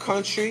own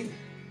country.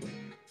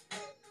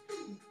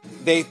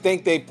 They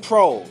think they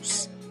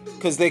pros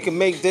because they can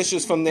make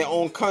dishes from their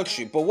own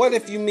country. But what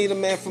if you meet a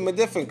man from a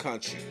different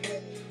country?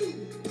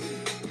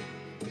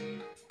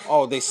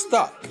 Oh, they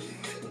stuck.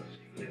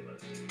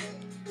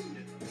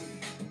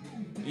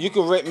 You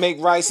can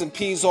make rice and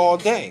peas all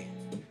day.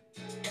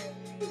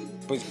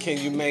 But can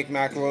you make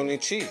macaroni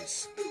and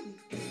cheese?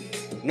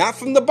 Not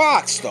from the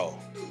box, though.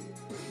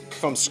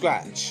 From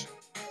scratch.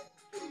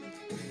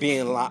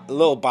 Being a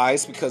little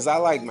biased because I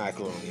like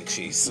macaroni and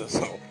cheese.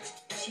 So.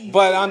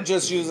 But I'm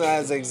just using it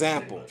as an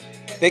example.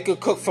 They could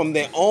cook from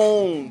their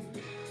own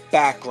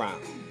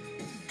background.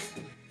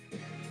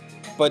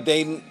 But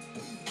they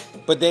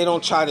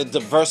don't try to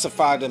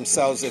diversify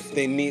themselves if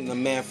they meet a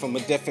man from a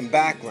different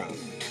background.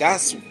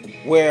 That's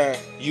where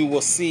you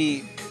will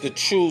see the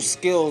true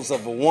skills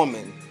of a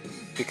woman.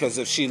 Because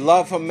if she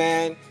loves her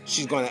man,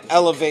 she's going to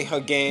elevate her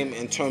game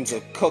in terms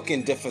of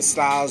cooking different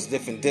styles,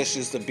 different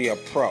dishes to be a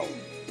pro.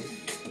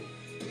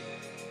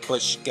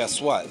 But guess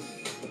what?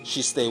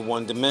 She stay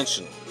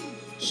one-dimensional.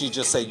 She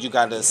just say you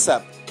got to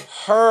accept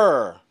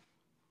her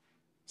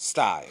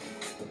style.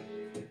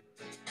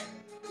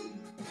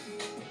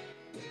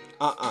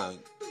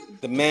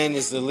 The man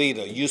is the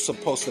leader. You're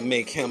supposed to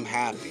make him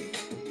happy.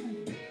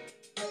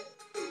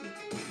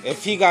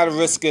 If he got to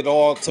risk it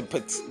all to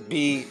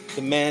be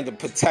the man to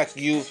protect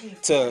you,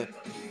 to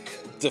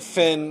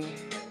defend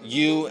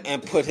you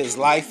and put his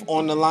life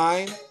on the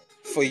line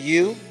for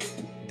you,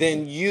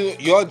 then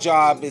your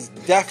job is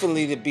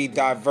definitely to be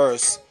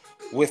diverse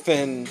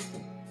within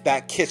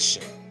that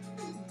kitchen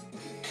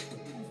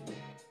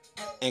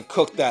and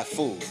cook that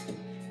food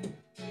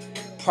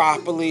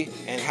properly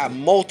and have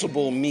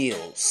multiple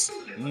meals.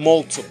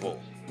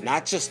 Multiple.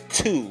 Not just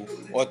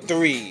 2 or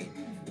 3.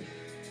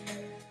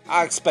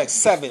 I expect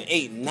 7,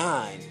 8,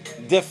 9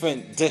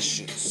 different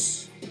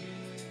dishes.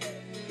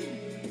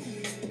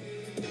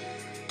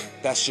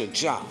 That's your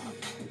job.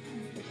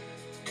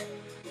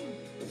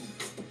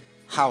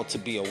 How to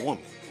be a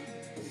woman.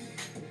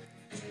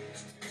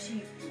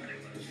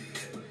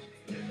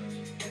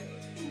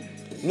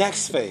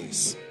 Next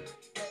phase.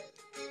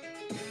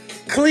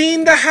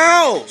 Clean the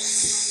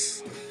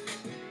house.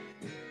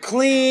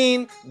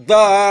 Clean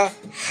the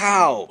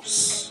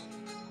house.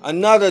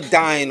 Another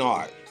dying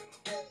art.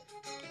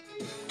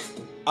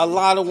 A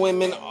lot of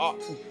women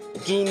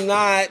do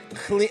not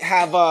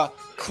have a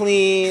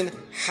clean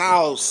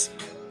house.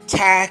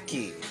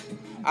 Tacky.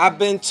 I've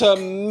been to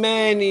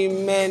many,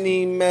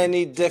 many,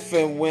 many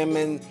different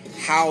women's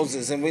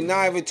houses. And we're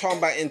not even talking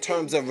about in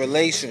terms of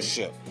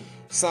relationship.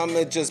 Some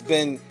have just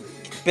been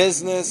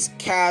business,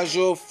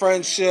 casual,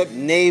 friendship,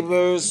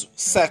 neighbors,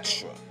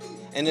 etc.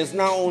 And it's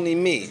not only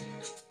me.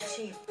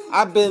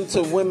 I've been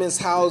to women's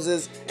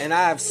houses and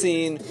I have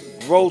seen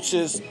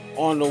roaches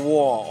on the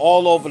wall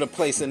all over the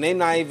place, and they're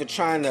not even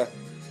trying to,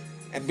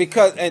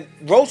 and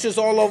roaches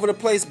all over the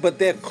place, but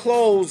their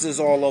clothes is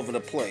all over the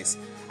place.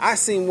 I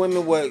seen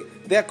women where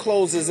their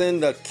clothes is in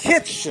the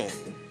kitchen.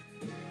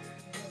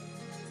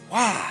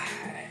 Why?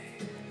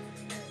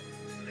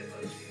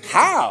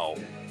 How?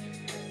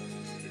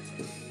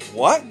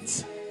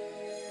 What?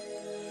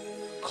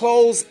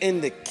 Clothes in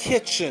the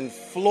kitchen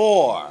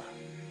floor,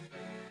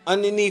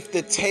 underneath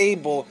the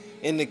table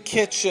in the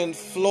kitchen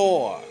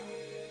floor.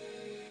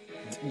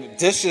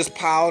 Dishes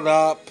piled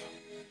up,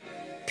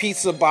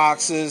 pizza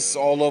boxes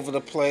all over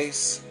the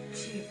place,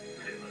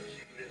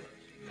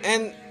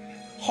 and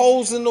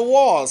holes in the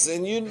walls.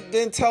 And you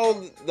didn't tell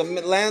the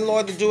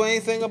landlord to do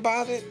anything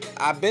about it?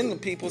 I've been to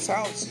people's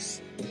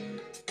houses.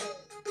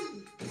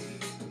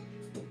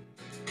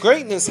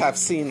 Greatness have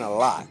seen a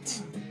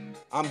lot.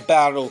 I'm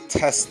battle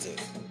tested.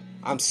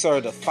 I'm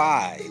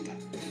certified.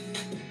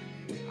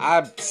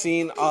 I've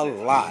seen a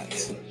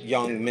lot,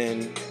 young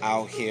men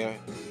out here.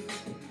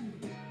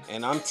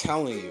 And I'm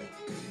telling you,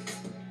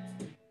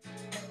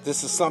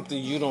 this is something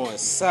you don't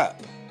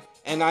accept.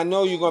 And I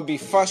know you're going to be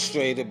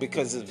frustrated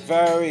because it's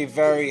very,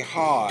 very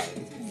hard.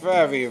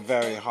 Very,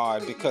 very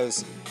hard.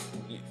 Because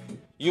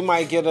you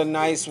might get a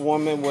nice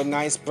woman with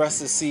nice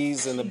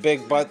breastises and a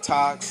big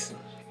buttocks,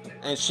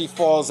 and she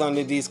falls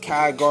under these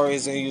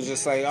categories, and you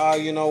just say, oh,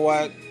 you know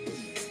what?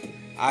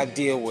 I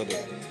deal with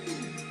it.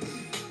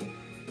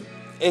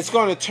 It's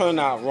going to turn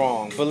out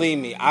wrong. Believe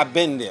me, I've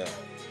been there.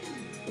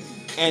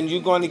 And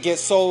you're going to get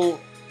so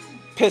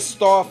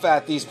pissed off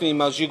at these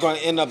females, you're going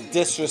to end up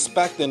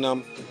disrespecting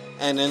them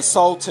and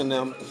insulting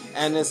them.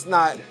 And it's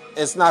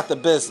it's not the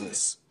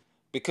business,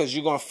 because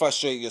you're going to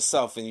frustrate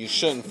yourself, and you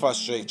shouldn't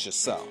frustrate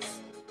yourself.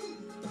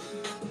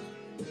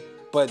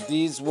 But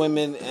these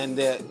women and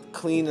their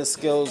cleaning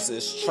skills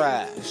is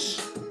trash.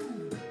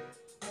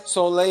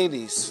 So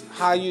ladies,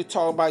 how you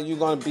talk about you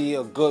going to be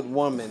a good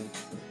woman?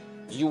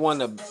 You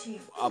want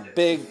a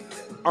big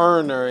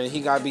earner, and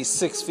he got to be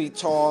 6 feet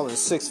tall and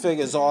 6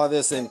 figures, all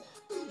this, and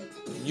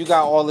you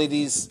got all of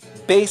these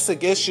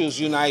basic issues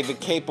you're not even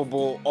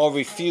capable or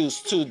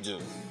refuse to do.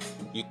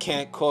 You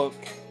can't cook,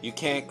 you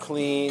can't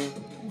clean,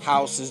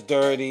 house is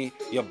dirty,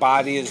 your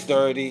body is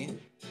dirty,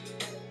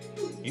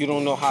 you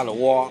don't know how to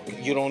walk,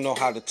 you don't know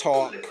how to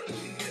talk,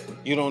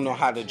 you don't know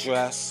how to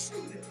dress.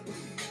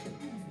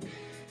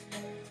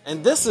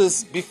 And this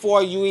is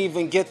before you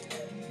even get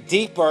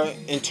deeper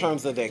in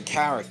terms of their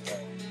character,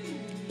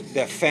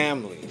 their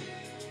family,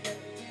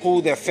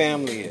 who their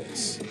family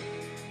is.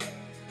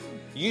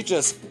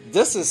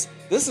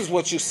 This is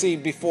what you see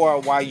before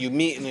while you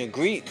meet and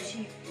greet.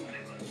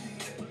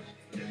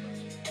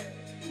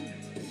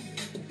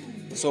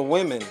 So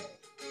women,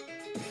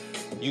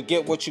 you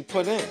get what you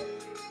put in.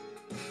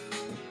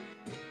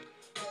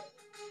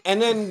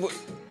 And then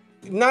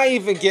not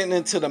even getting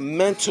into the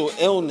mental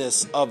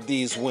illness of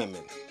these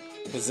women.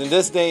 Because in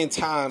this day and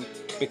time,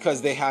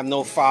 because they have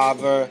no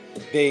father,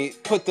 they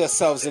put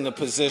themselves in a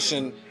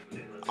position,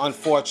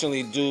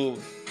 unfortunately, do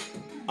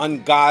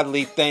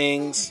ungodly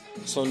things.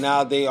 So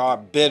now they are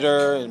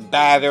bitter and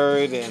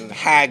battered and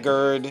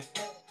haggard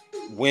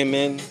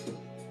women.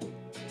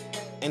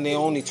 And they're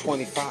only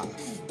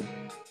 25,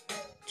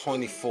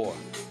 24,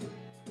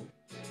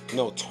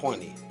 no,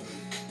 20,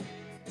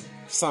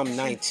 some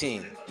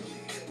 19.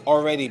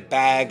 Already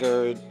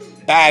battered,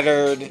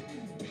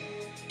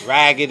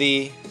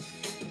 raggedy,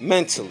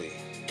 mentally,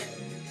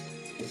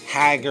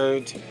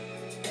 haggard,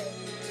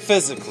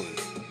 physically,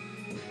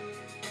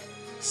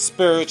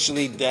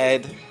 spiritually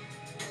dead.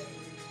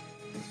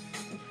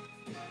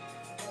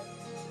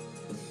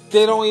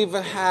 They're not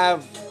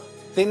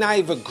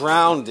even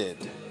grounded.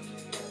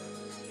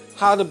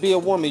 How to be a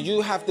woman,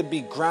 you have to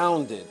be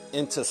grounded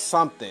into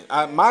something.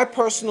 My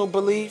personal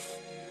belief,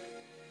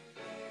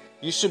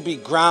 you should be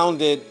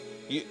grounded.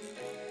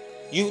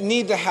 You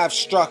need to have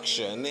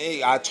structure. And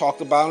I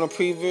talked about in a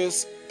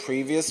previous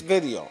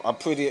video, a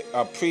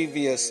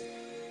previous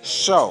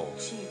show.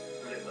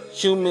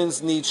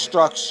 Humans need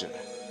structure.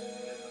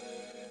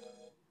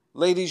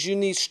 Ladies, you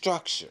need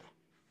structure.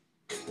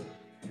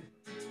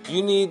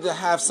 You need to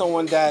have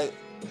someone that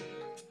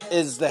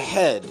is the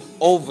head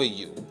over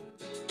you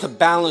to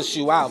balance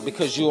you out,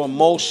 because you're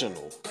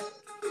emotional.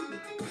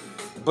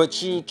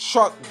 But you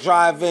truck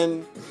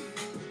driving,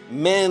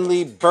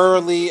 manly,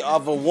 burly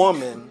of a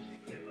woman,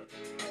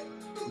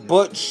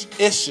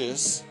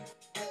 butch-ishes,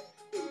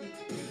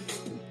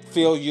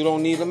 feel you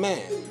don't need a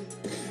man.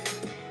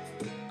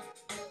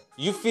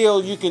 You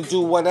feel you can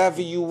do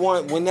whatever you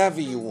want, whenever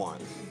you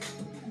want.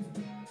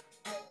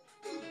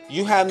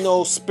 You don't have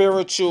no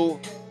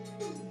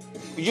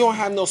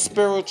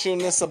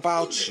spiritualness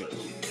about you.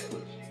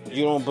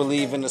 You don't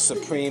believe in the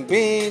supreme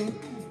being.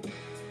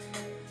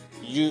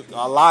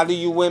 A lot of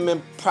you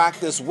women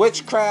practice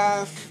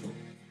witchcraft,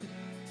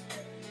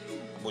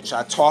 which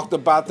I talked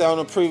about that on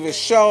a previous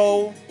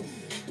show.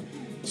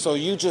 So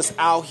you just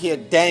out here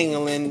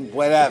dangling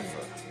whatever.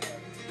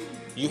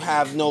 You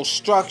have no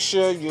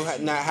structure. You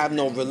have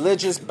no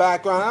religious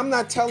background. I'm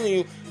not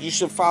telling you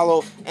should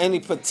follow any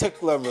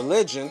particular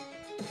religion.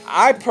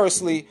 I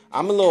personally,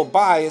 I'm a little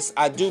biased.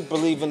 I do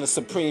believe in the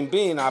supreme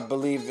being. I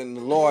believe in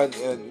the Lord,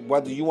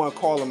 whether you want to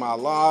call him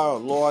Allah or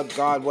Lord,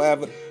 God,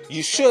 whatever.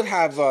 You should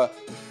have a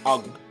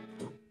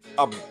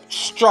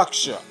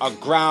structure, a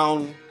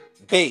ground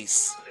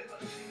base.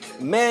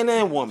 Man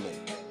and woman.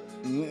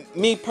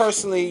 Me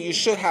personally, you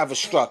should have a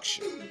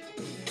structure.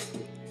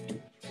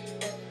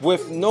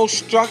 With no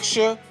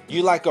structure,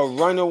 you like a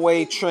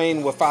runaway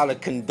train without a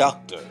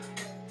conductor.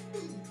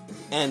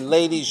 And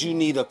ladies, you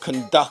need a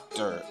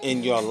conductor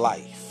in your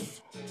life.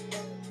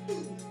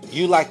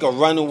 You like a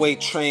runaway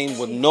train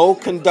with no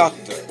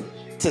conductor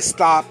to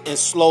stop and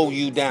slow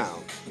you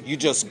down. You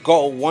just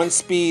go one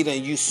speed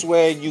and you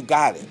swear you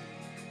got it.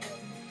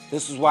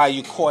 This is why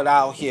you caught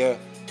out here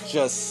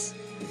just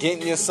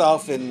getting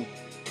yourself in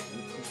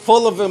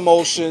full of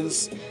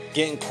emotions,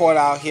 getting caught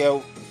out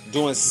here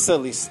doing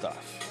silly stuff.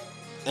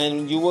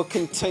 And you will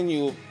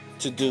continue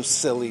to do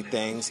silly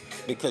things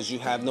because you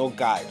have no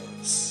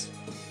guidance.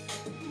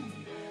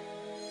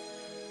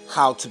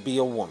 How to be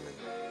a woman.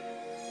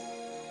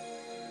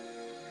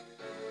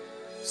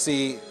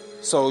 See,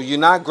 so you're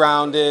not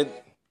grounded,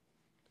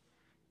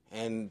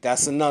 and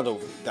that's another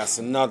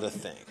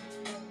thing.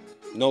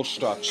 No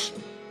structure.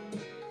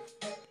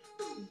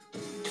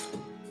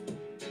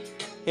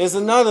 Here's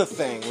another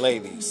thing,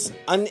 ladies.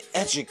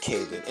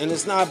 Uneducated. And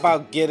it's not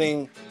about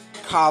getting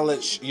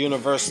college,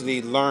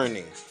 university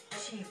learning.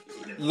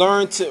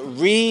 Learn to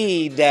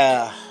read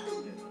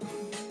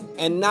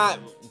and not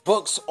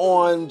books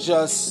on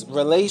just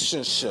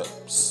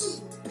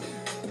relationships.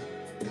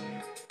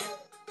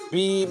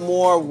 Be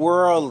more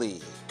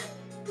worldly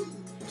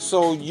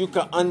so you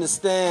can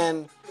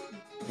understand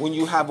when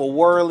you have a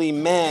worldly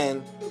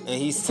man and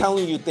he's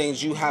telling you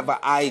things, you have an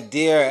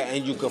idea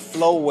and you can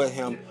flow with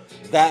him,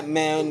 that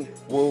man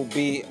will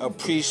be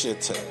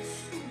appreciative.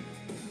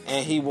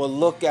 And he will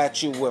look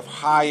at you with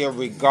higher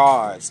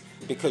regards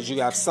because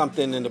you have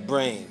something in the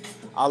brain.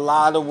 A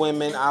lot of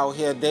women out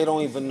here, they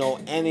don't even know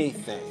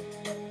anything.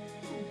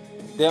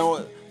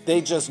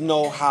 They just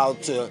know how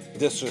to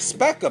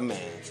disrespect a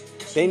man.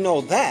 They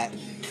know that.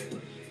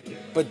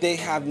 But they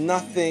have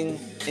nothing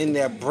in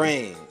their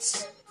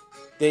brains.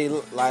 They,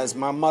 as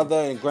my mother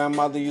and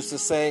grandmother used to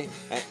say,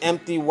 an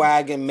empty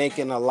wagon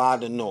making a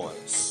lot of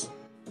noise.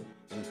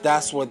 And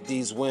that's what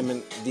these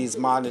women, these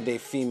modern day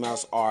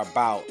females are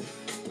about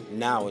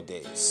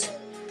nowadays.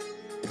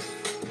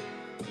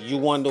 You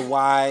wonder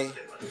why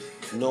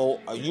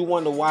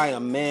a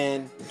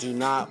man do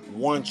not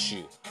want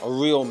you, a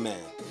real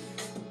man.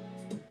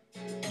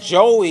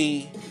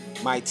 Joey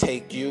might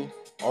take you,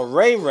 or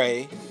Ray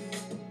Ray,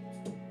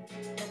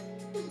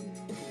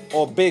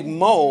 or Big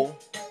Mo,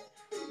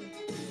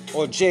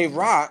 or J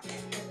Rock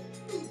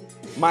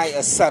might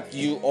accept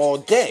you all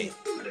day.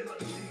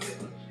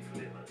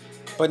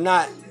 But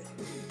not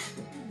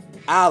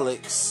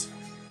Alex,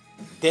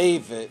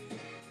 David,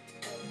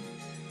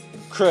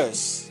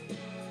 Chris,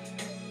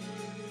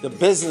 the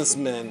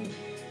businessmen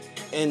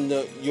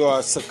in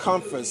your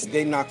circumference.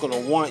 They're not going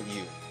to want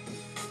you.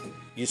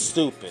 You're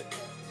stupid.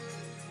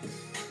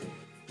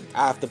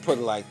 I have to put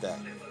it like that.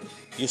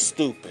 You're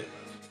stupid.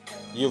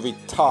 You're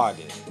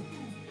retarded.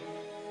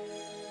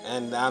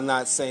 And I'm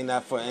not saying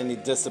that for any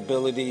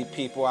disability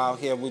people out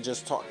here. We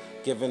just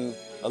giving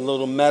a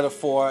little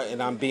metaphor,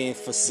 and I'm being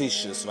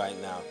facetious right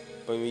now.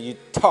 But you're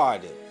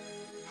retarded.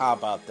 How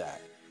about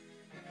that?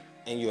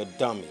 And you're a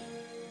dummy.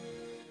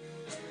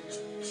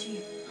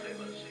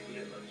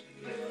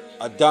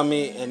 A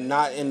dummy, and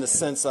not in the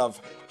sense of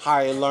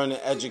higher learning,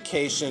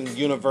 education,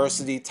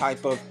 university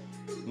type of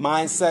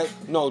mindset.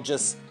 No,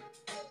 just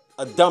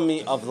a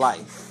dummy of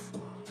life.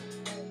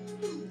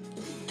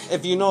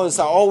 If you notice,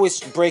 I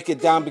always break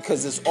it down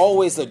because there's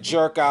always a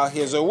jerk out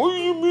here. So, what do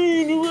you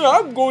mean?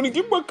 I'm going to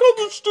get my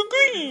college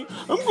degree.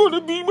 I'm going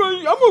to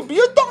be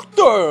a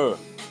doctor.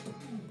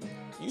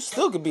 You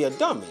still could be a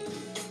dummy.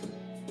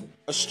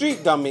 A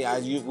street dummy,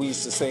 we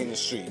used to say in the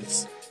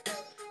streets.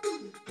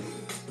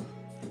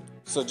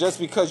 So just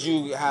because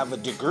you have a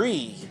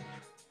degree,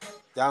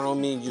 that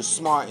don't mean you're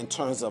smart in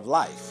terms of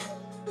life.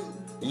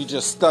 You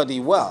just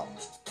study well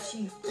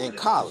in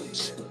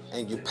college,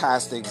 and you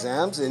passed the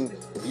exams, and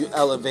you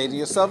elevated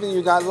yourself, and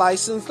you got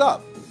licensed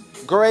up.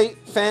 Great,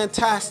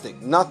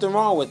 fantastic, nothing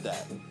wrong with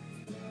that.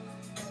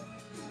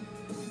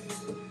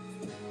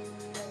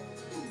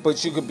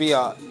 But you could be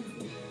a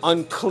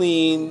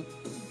unclean,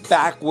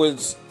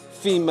 backwards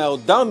female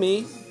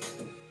dummy.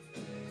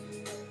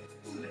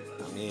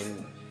 I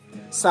mean,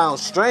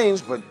 sounds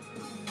strange, but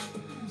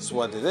it's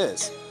what it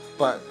is.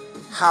 But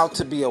how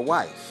to be a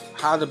wife,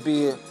 how to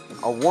be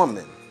a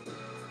woman.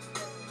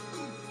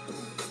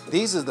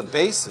 These are the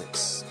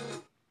basics.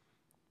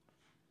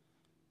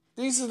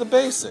 These are the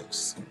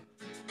basics.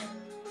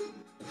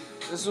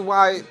 This is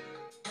why.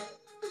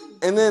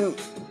 And then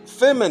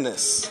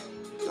feminists.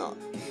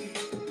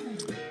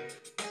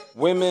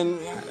 Women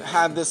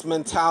have this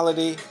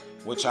mentality,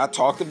 which I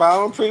talked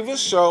about on a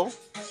previous show.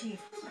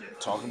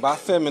 Talking about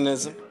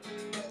feminism.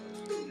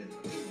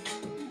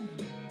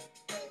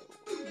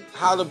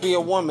 How to be a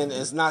woman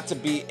is not to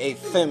be a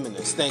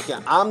feminist, thinking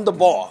I'm the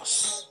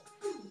boss.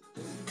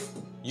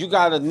 You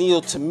gotta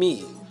kneel to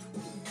me.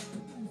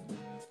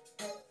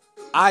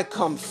 I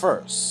come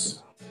first.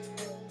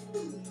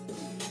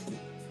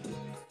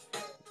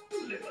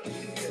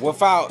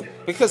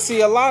 Because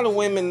see, a lot of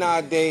women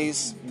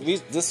nowadays,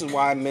 this is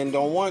why men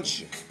don't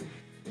want you.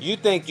 You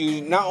think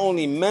you not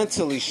only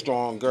mentally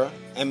stronger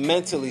and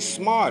mentally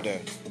smarter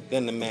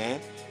than the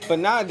man, but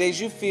nowadays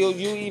you feel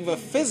you even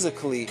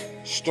physically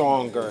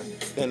stronger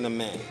than the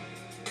man.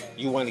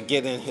 You want to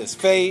get in his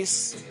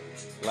face,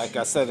 like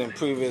I said in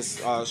previous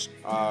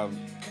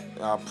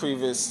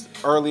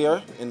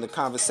earlier in the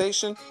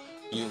conversation.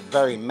 You're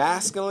very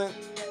masculine.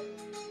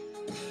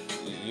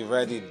 You're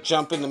ready to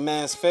jump in the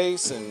man's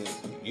face, and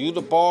you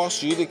the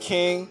boss, you the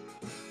king.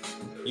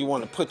 You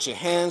want to put your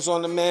hands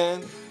on the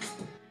man.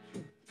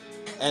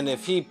 And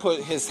if he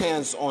put his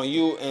hands on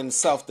you in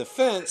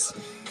self-defense,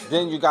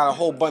 then you got a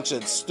whole bunch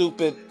of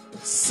stupid,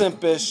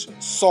 simpish,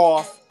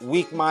 soft,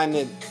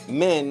 weak-minded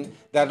men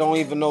that don't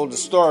even know the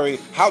story.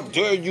 How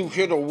dare you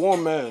hit a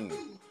woman?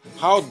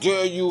 How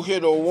dare you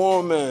hit a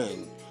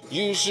woman?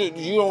 You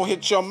don't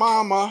hit your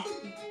mama.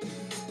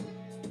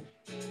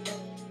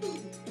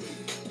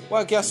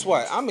 Well, guess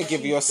what? I'm going to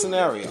give you a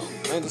scenario.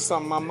 Maybe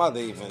something my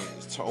mother even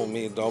told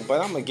me, though, but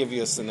I'm going to give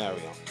you a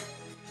scenario.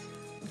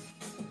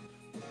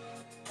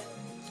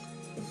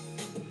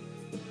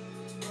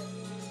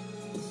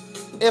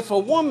 If a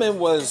woman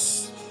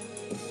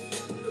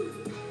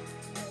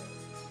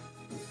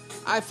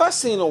if I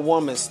seen a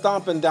woman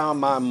stomping down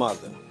my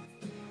mother,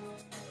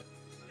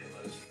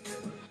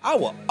 I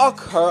will uck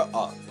her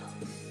up.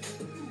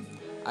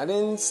 I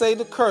didn't say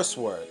the curse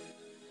word.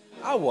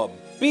 I will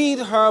beat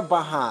her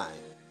behind.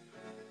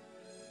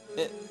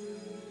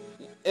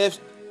 If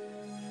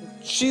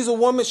she's a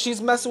woman,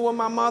 she's messing with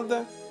my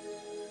mother,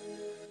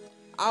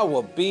 I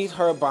will beat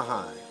her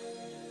behind.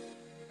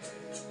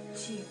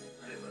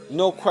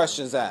 No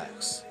questions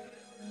asked.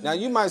 Now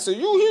you might say,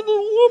 you hear the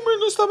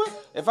woman and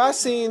stuff. If I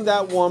seen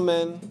that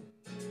woman,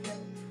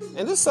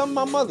 and this is something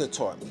my mother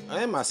taught me,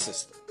 and my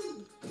sister.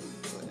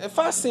 If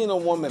I seen a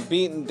woman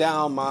beating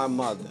down my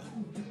mother,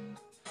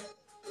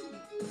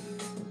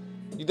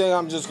 you think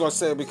I'm just going to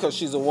say because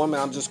she's a woman,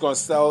 I'm just going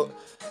to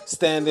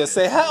stand there and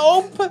say,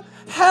 help,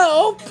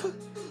 help,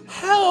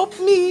 help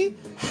me,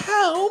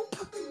 help,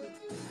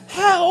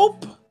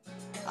 help.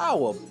 I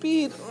will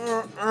beat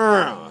her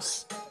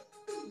ass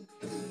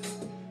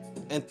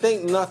and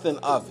think nothing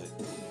of it.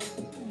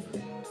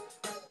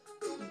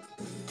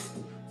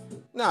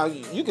 Now,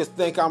 you can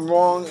think I'm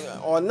wrong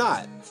or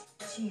not.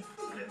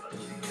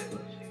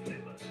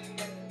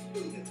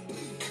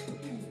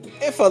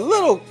 If a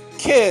little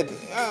kid,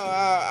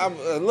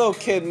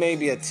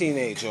 maybe a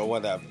teenager or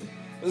whatever,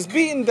 was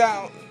beating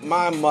down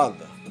my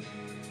mother,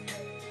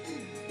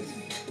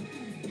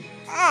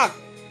 I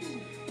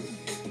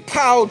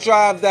power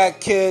drive that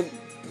kid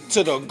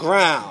to the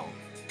ground.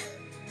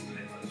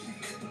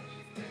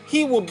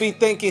 He will be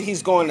thinking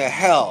he's going to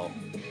hell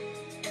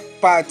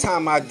by the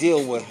time I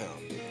deal with him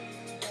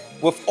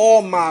with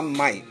all my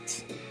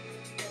might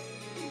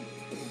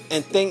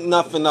and think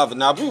nothing of it.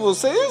 Now people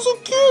say, it's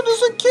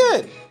a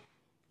kid.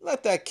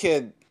 Let that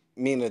kid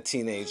mean a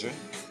teenager.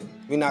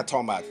 We're not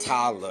talking about a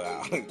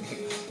toddler.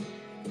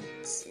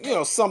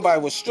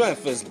 Somebody with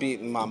strength is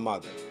beating my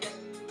mother.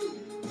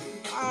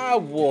 I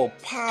will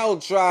pile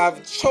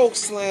drive, choke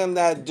slam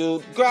that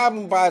dude, grab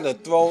him by the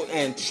throat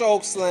and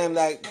choke slam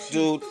that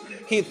dude.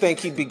 He'd think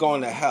he'd be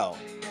going to hell.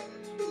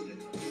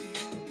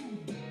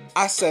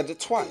 I said it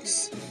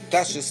twice.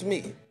 That's just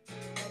me.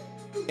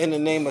 In the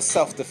name of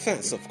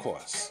self-defense, of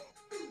course.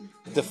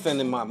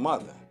 Defending my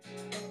mother.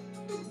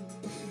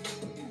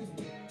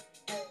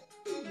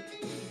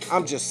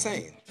 I'm just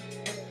saying.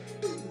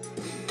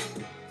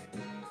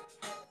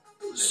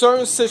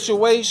 Certain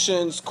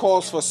situations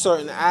calls for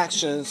certain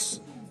actions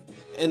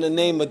in the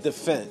name of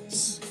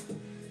defense.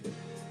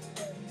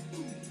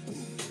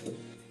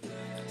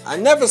 I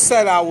never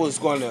said I was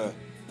going to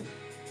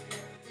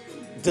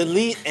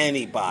delete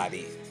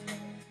anybody.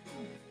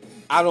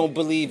 I don't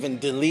believe in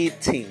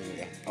deleting,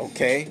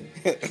 okay?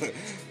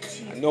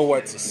 I know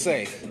what to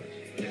say.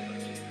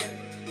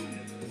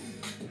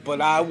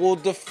 But I will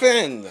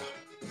defend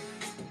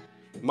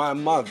my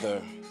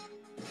mother,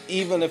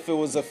 even if it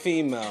was a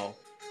female,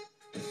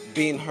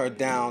 beating her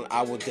down.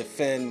 I will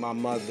defend my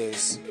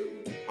mother's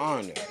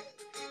honor.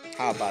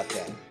 How about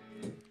that?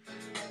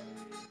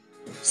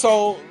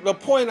 So the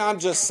point I'm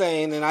just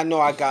saying, and I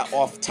know I got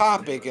off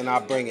topic and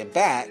I'll bring it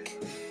back,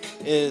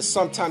 is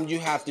sometimes you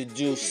have to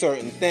do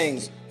certain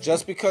things.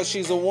 Just because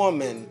she's a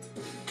woman,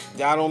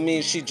 that don't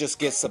mean she just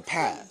gets a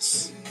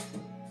pass.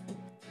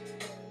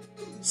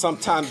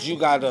 Sometimes you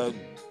gotta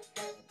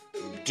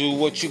do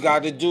what you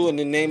gotta do in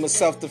the name of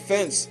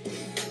self-defense,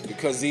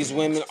 because these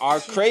women are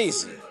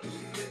crazy.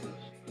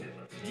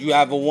 You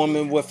have a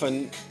woman with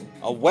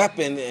a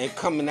weapon and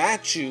coming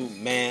at you,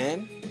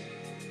 man,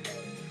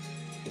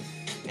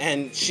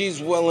 and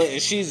she's willing,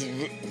 and she's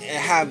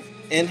have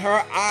in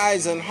her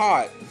eyes and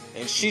heart,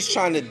 and she's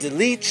trying to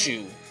delete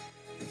you.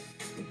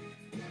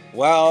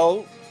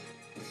 Well,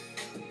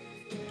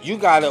 you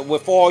gotta,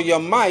 with all your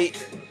might,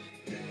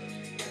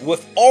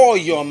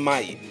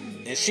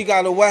 and she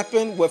got a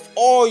weapon, with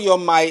all your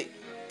might,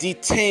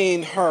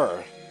 detain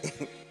her.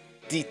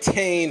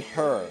 Detain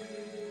her.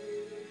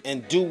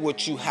 And do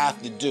what you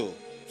have to do.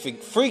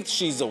 Freak,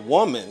 she's a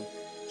woman.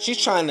 She's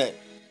trying to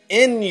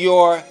end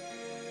your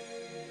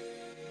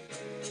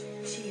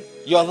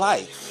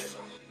life.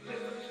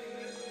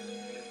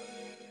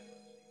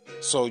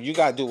 So you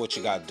gotta do what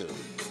you gotta do.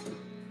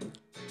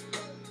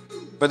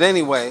 But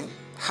anyway,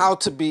 how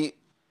to be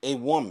a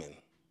woman.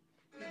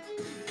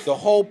 The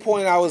whole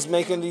point I was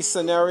making these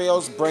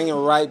scenarios, bringing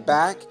right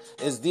back,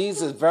 is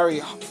these are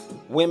very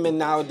women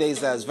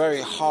nowadays that is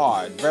very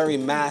hard, very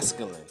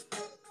masculine.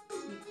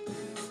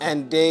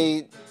 And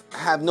they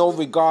have no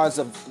regards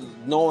of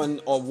knowing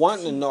or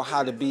wanting to know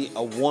how to be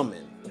a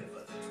woman.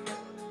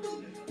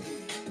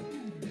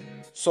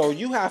 So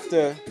you have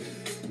to,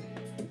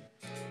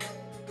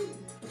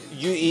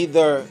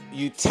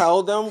 you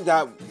tell them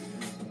that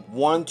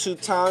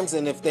 1-2 times,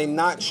 and if they're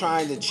not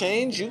trying to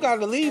change, you got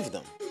to leave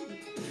them.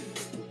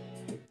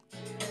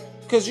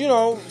 Because,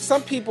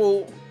 some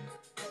people,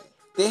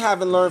 they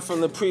haven't learned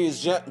from the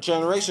previous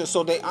generation,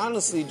 so they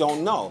honestly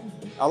don't know.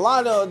 A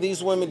lot of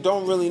these women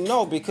don't really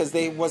know because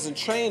they wasn't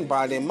trained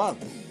by their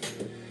mother.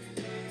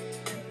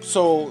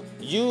 So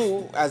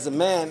you, as a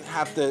man,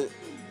 have to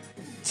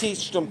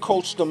teach them,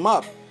 coach them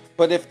up.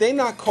 But if they're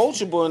not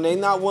coachable and they're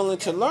not willing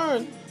to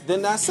learn,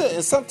 then that's it.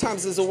 And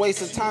sometimes it's a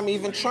waste of time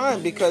even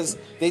trying because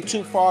they're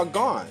too far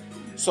gone.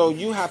 So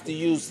you have to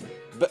use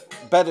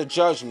better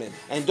judgment.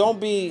 And don't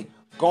be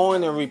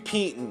going and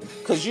repeating,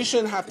 because you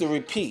shouldn't have to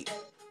repeat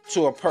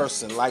to a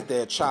person like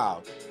they're a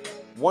child.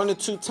 1 or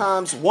 2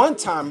 times, one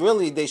time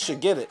really they should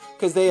get it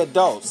because they're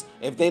adults.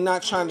 If they're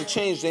not trying to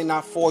change, they're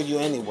not for you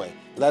anyway.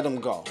 Let them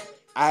go.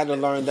 I had to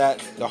learn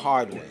that the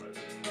hard way.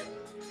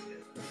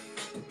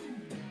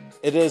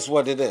 It is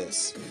what it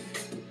is.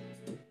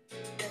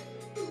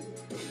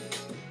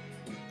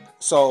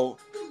 So,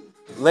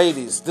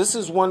 ladies, this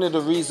is one of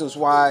the reasons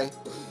why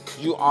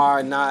you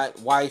are not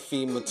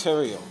wifey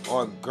material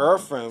or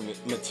girlfriend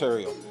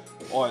material,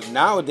 or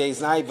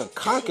nowadays not even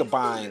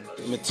concubine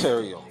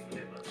material,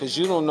 because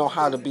you don't know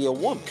how to be a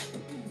woman.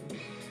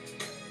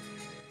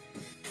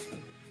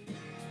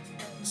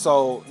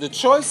 So the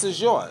choice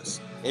is yours.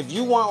 If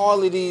you want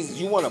all of these,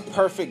 you want a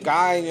perfect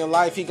guy in your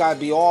life, he got to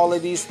be all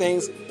of these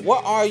things.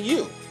 What are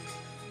you?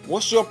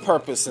 What's your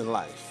purpose in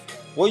life?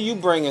 What are you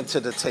bringing to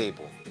the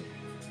table?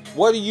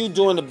 What are you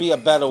doing to be a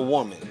better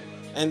woman?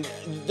 And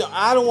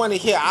I don't want to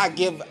hear,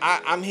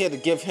 I'm here to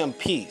give him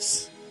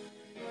peace.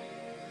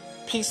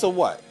 Peace of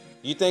what?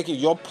 You think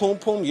your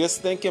poom-poom, your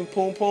stinking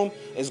poom-poom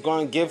is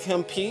going to give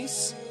him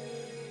peace?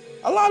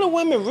 A lot of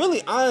women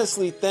really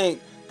honestly think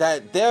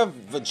that their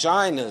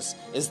vaginas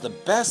is the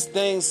best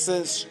thing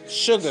since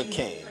sugar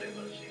cane.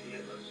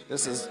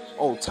 This is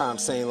old time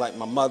saying like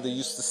my mother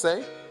used to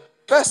say.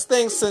 Best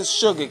thing since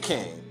sugar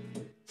cane.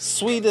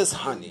 Sweet as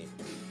honey.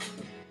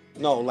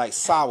 No, like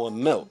sour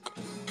milk.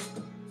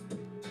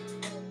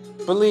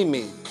 Believe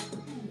me,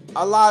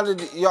 a lot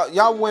of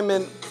y'all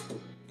women,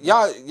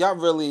 y'all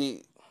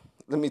really,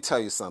 let me tell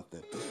you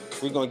something.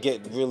 We're going to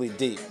get really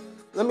deep.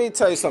 Let me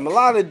tell you something. A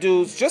lot of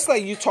dudes, just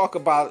like you talk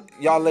about,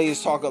 y'all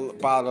ladies talk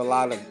about a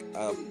lot of,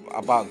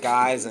 about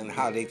guys and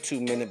how they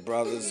 2-minute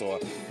brothers or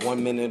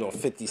 1 minute or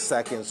 50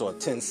 seconds or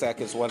 10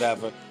 seconds,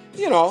 whatever,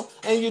 you know,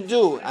 and you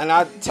do. And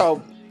I'm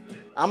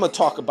going to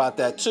talk about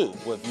that too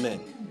with men.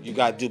 You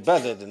got to do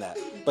better than that.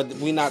 But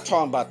we're not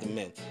talking about the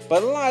men.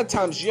 But a lot of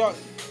times,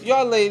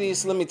 y'all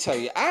ladies, let me tell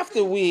you,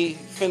 after we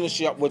finish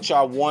up with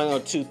y'all 1 or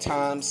 2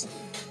 times,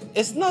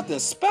 it's nothing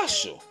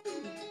special.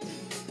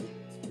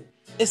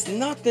 It's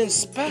nothing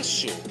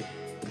special.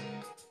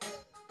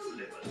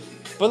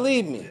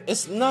 Believe me,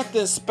 it's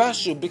nothing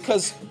special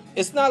because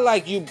it's not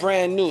like you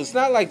brand new. It's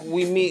not like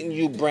we meeting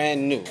you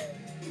brand new.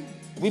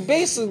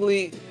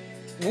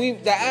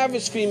 The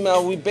average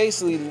female, we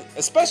basically,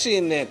 especially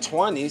in their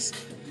 20s,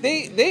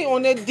 they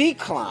on their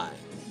decline.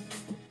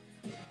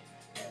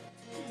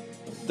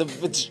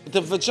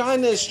 The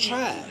vagina is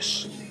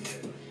trash.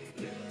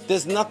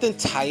 There's nothing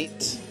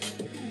tight.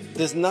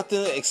 There's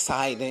nothing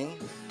exciting.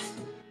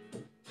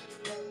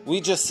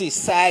 We just see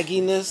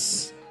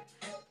sagginess,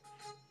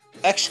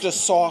 extra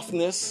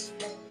softness.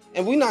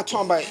 And we're not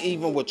talking about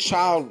even with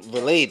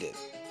child-related.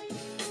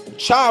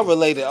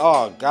 Child-related,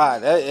 oh,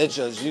 God, it's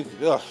just,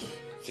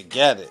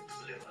 forget it.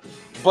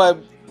 But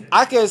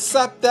I can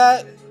accept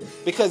that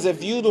because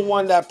if you the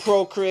one that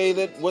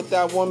procreated with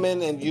that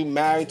woman and you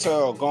married her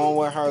or going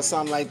with her or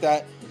something like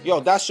that,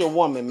 that's your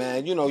woman,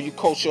 man. You know, you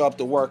coach her up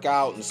to work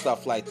out and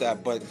stuff like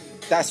that, but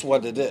that's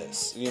what it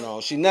is. You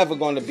know, she's never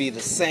going to be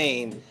the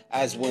same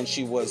as when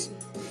she was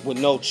with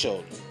no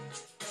children.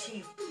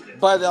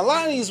 But a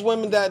lot of these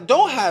women that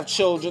don't have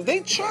children,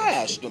 they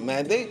trash them,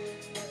 man.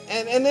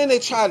 And then they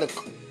try to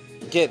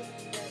get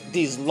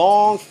these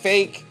long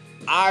fake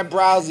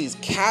eyebrows, these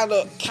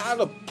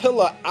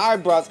caterpillar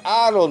eyebrows.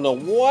 I don't know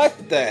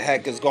what the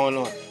heck is going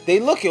on. They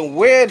looking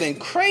weird and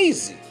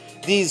crazy.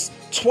 These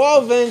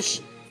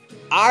 12-inch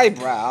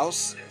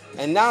eyebrows,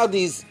 and now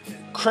these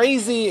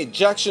crazy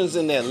injections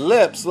in their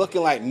lips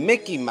looking like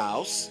Mickey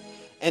Mouse,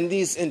 and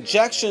these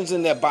injections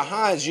in their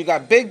behinds. You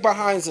got big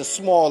behinds and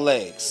small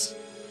legs.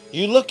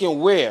 You looking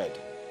weird.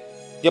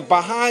 Your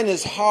behind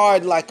is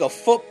hard like a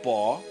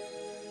football.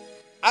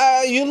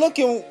 You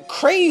looking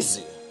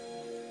crazy.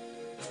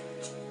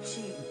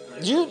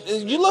 You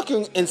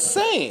looking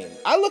insane.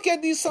 I look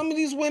at some of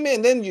these women,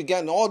 and then you're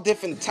getting all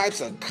different types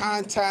of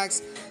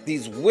contacts,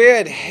 these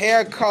weird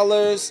hair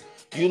colors.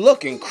 You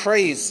looking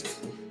crazy.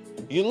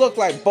 You look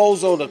like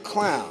Bozo the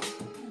Clown.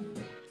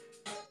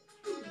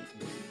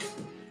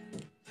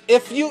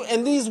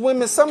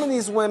 Some of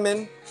these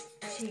women,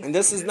 and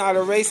this is not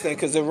a race thing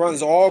because it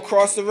runs all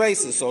across the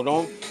races,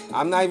 so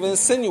I'm not even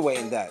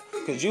insinuating that.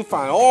 Because you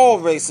find all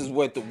races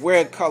with the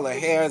weird color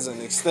hairs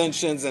and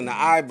extensions and the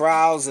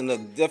eyebrows and the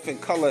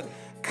different color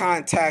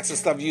contacts and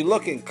stuff. You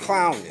looking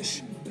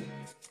clownish.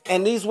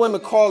 And these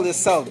women call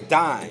themselves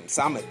dimes.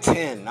 I'm a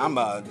 10. I'm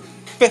a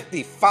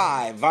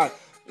 55. I'm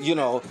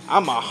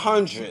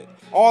 100.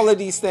 All of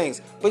these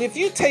things. But if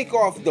you take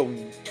off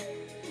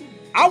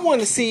I want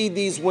to see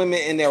these women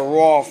in their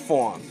raw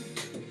form.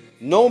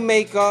 No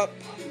makeup.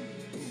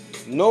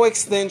 No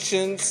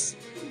extensions.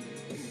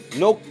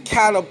 No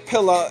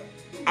caterpillar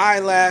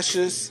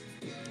eyelashes,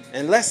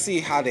 and let's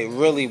see how they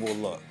really will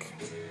look.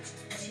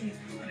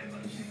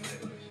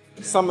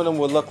 Some of them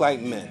will look like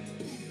men.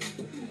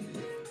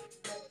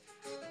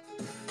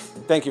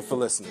 Thank you for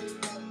listening.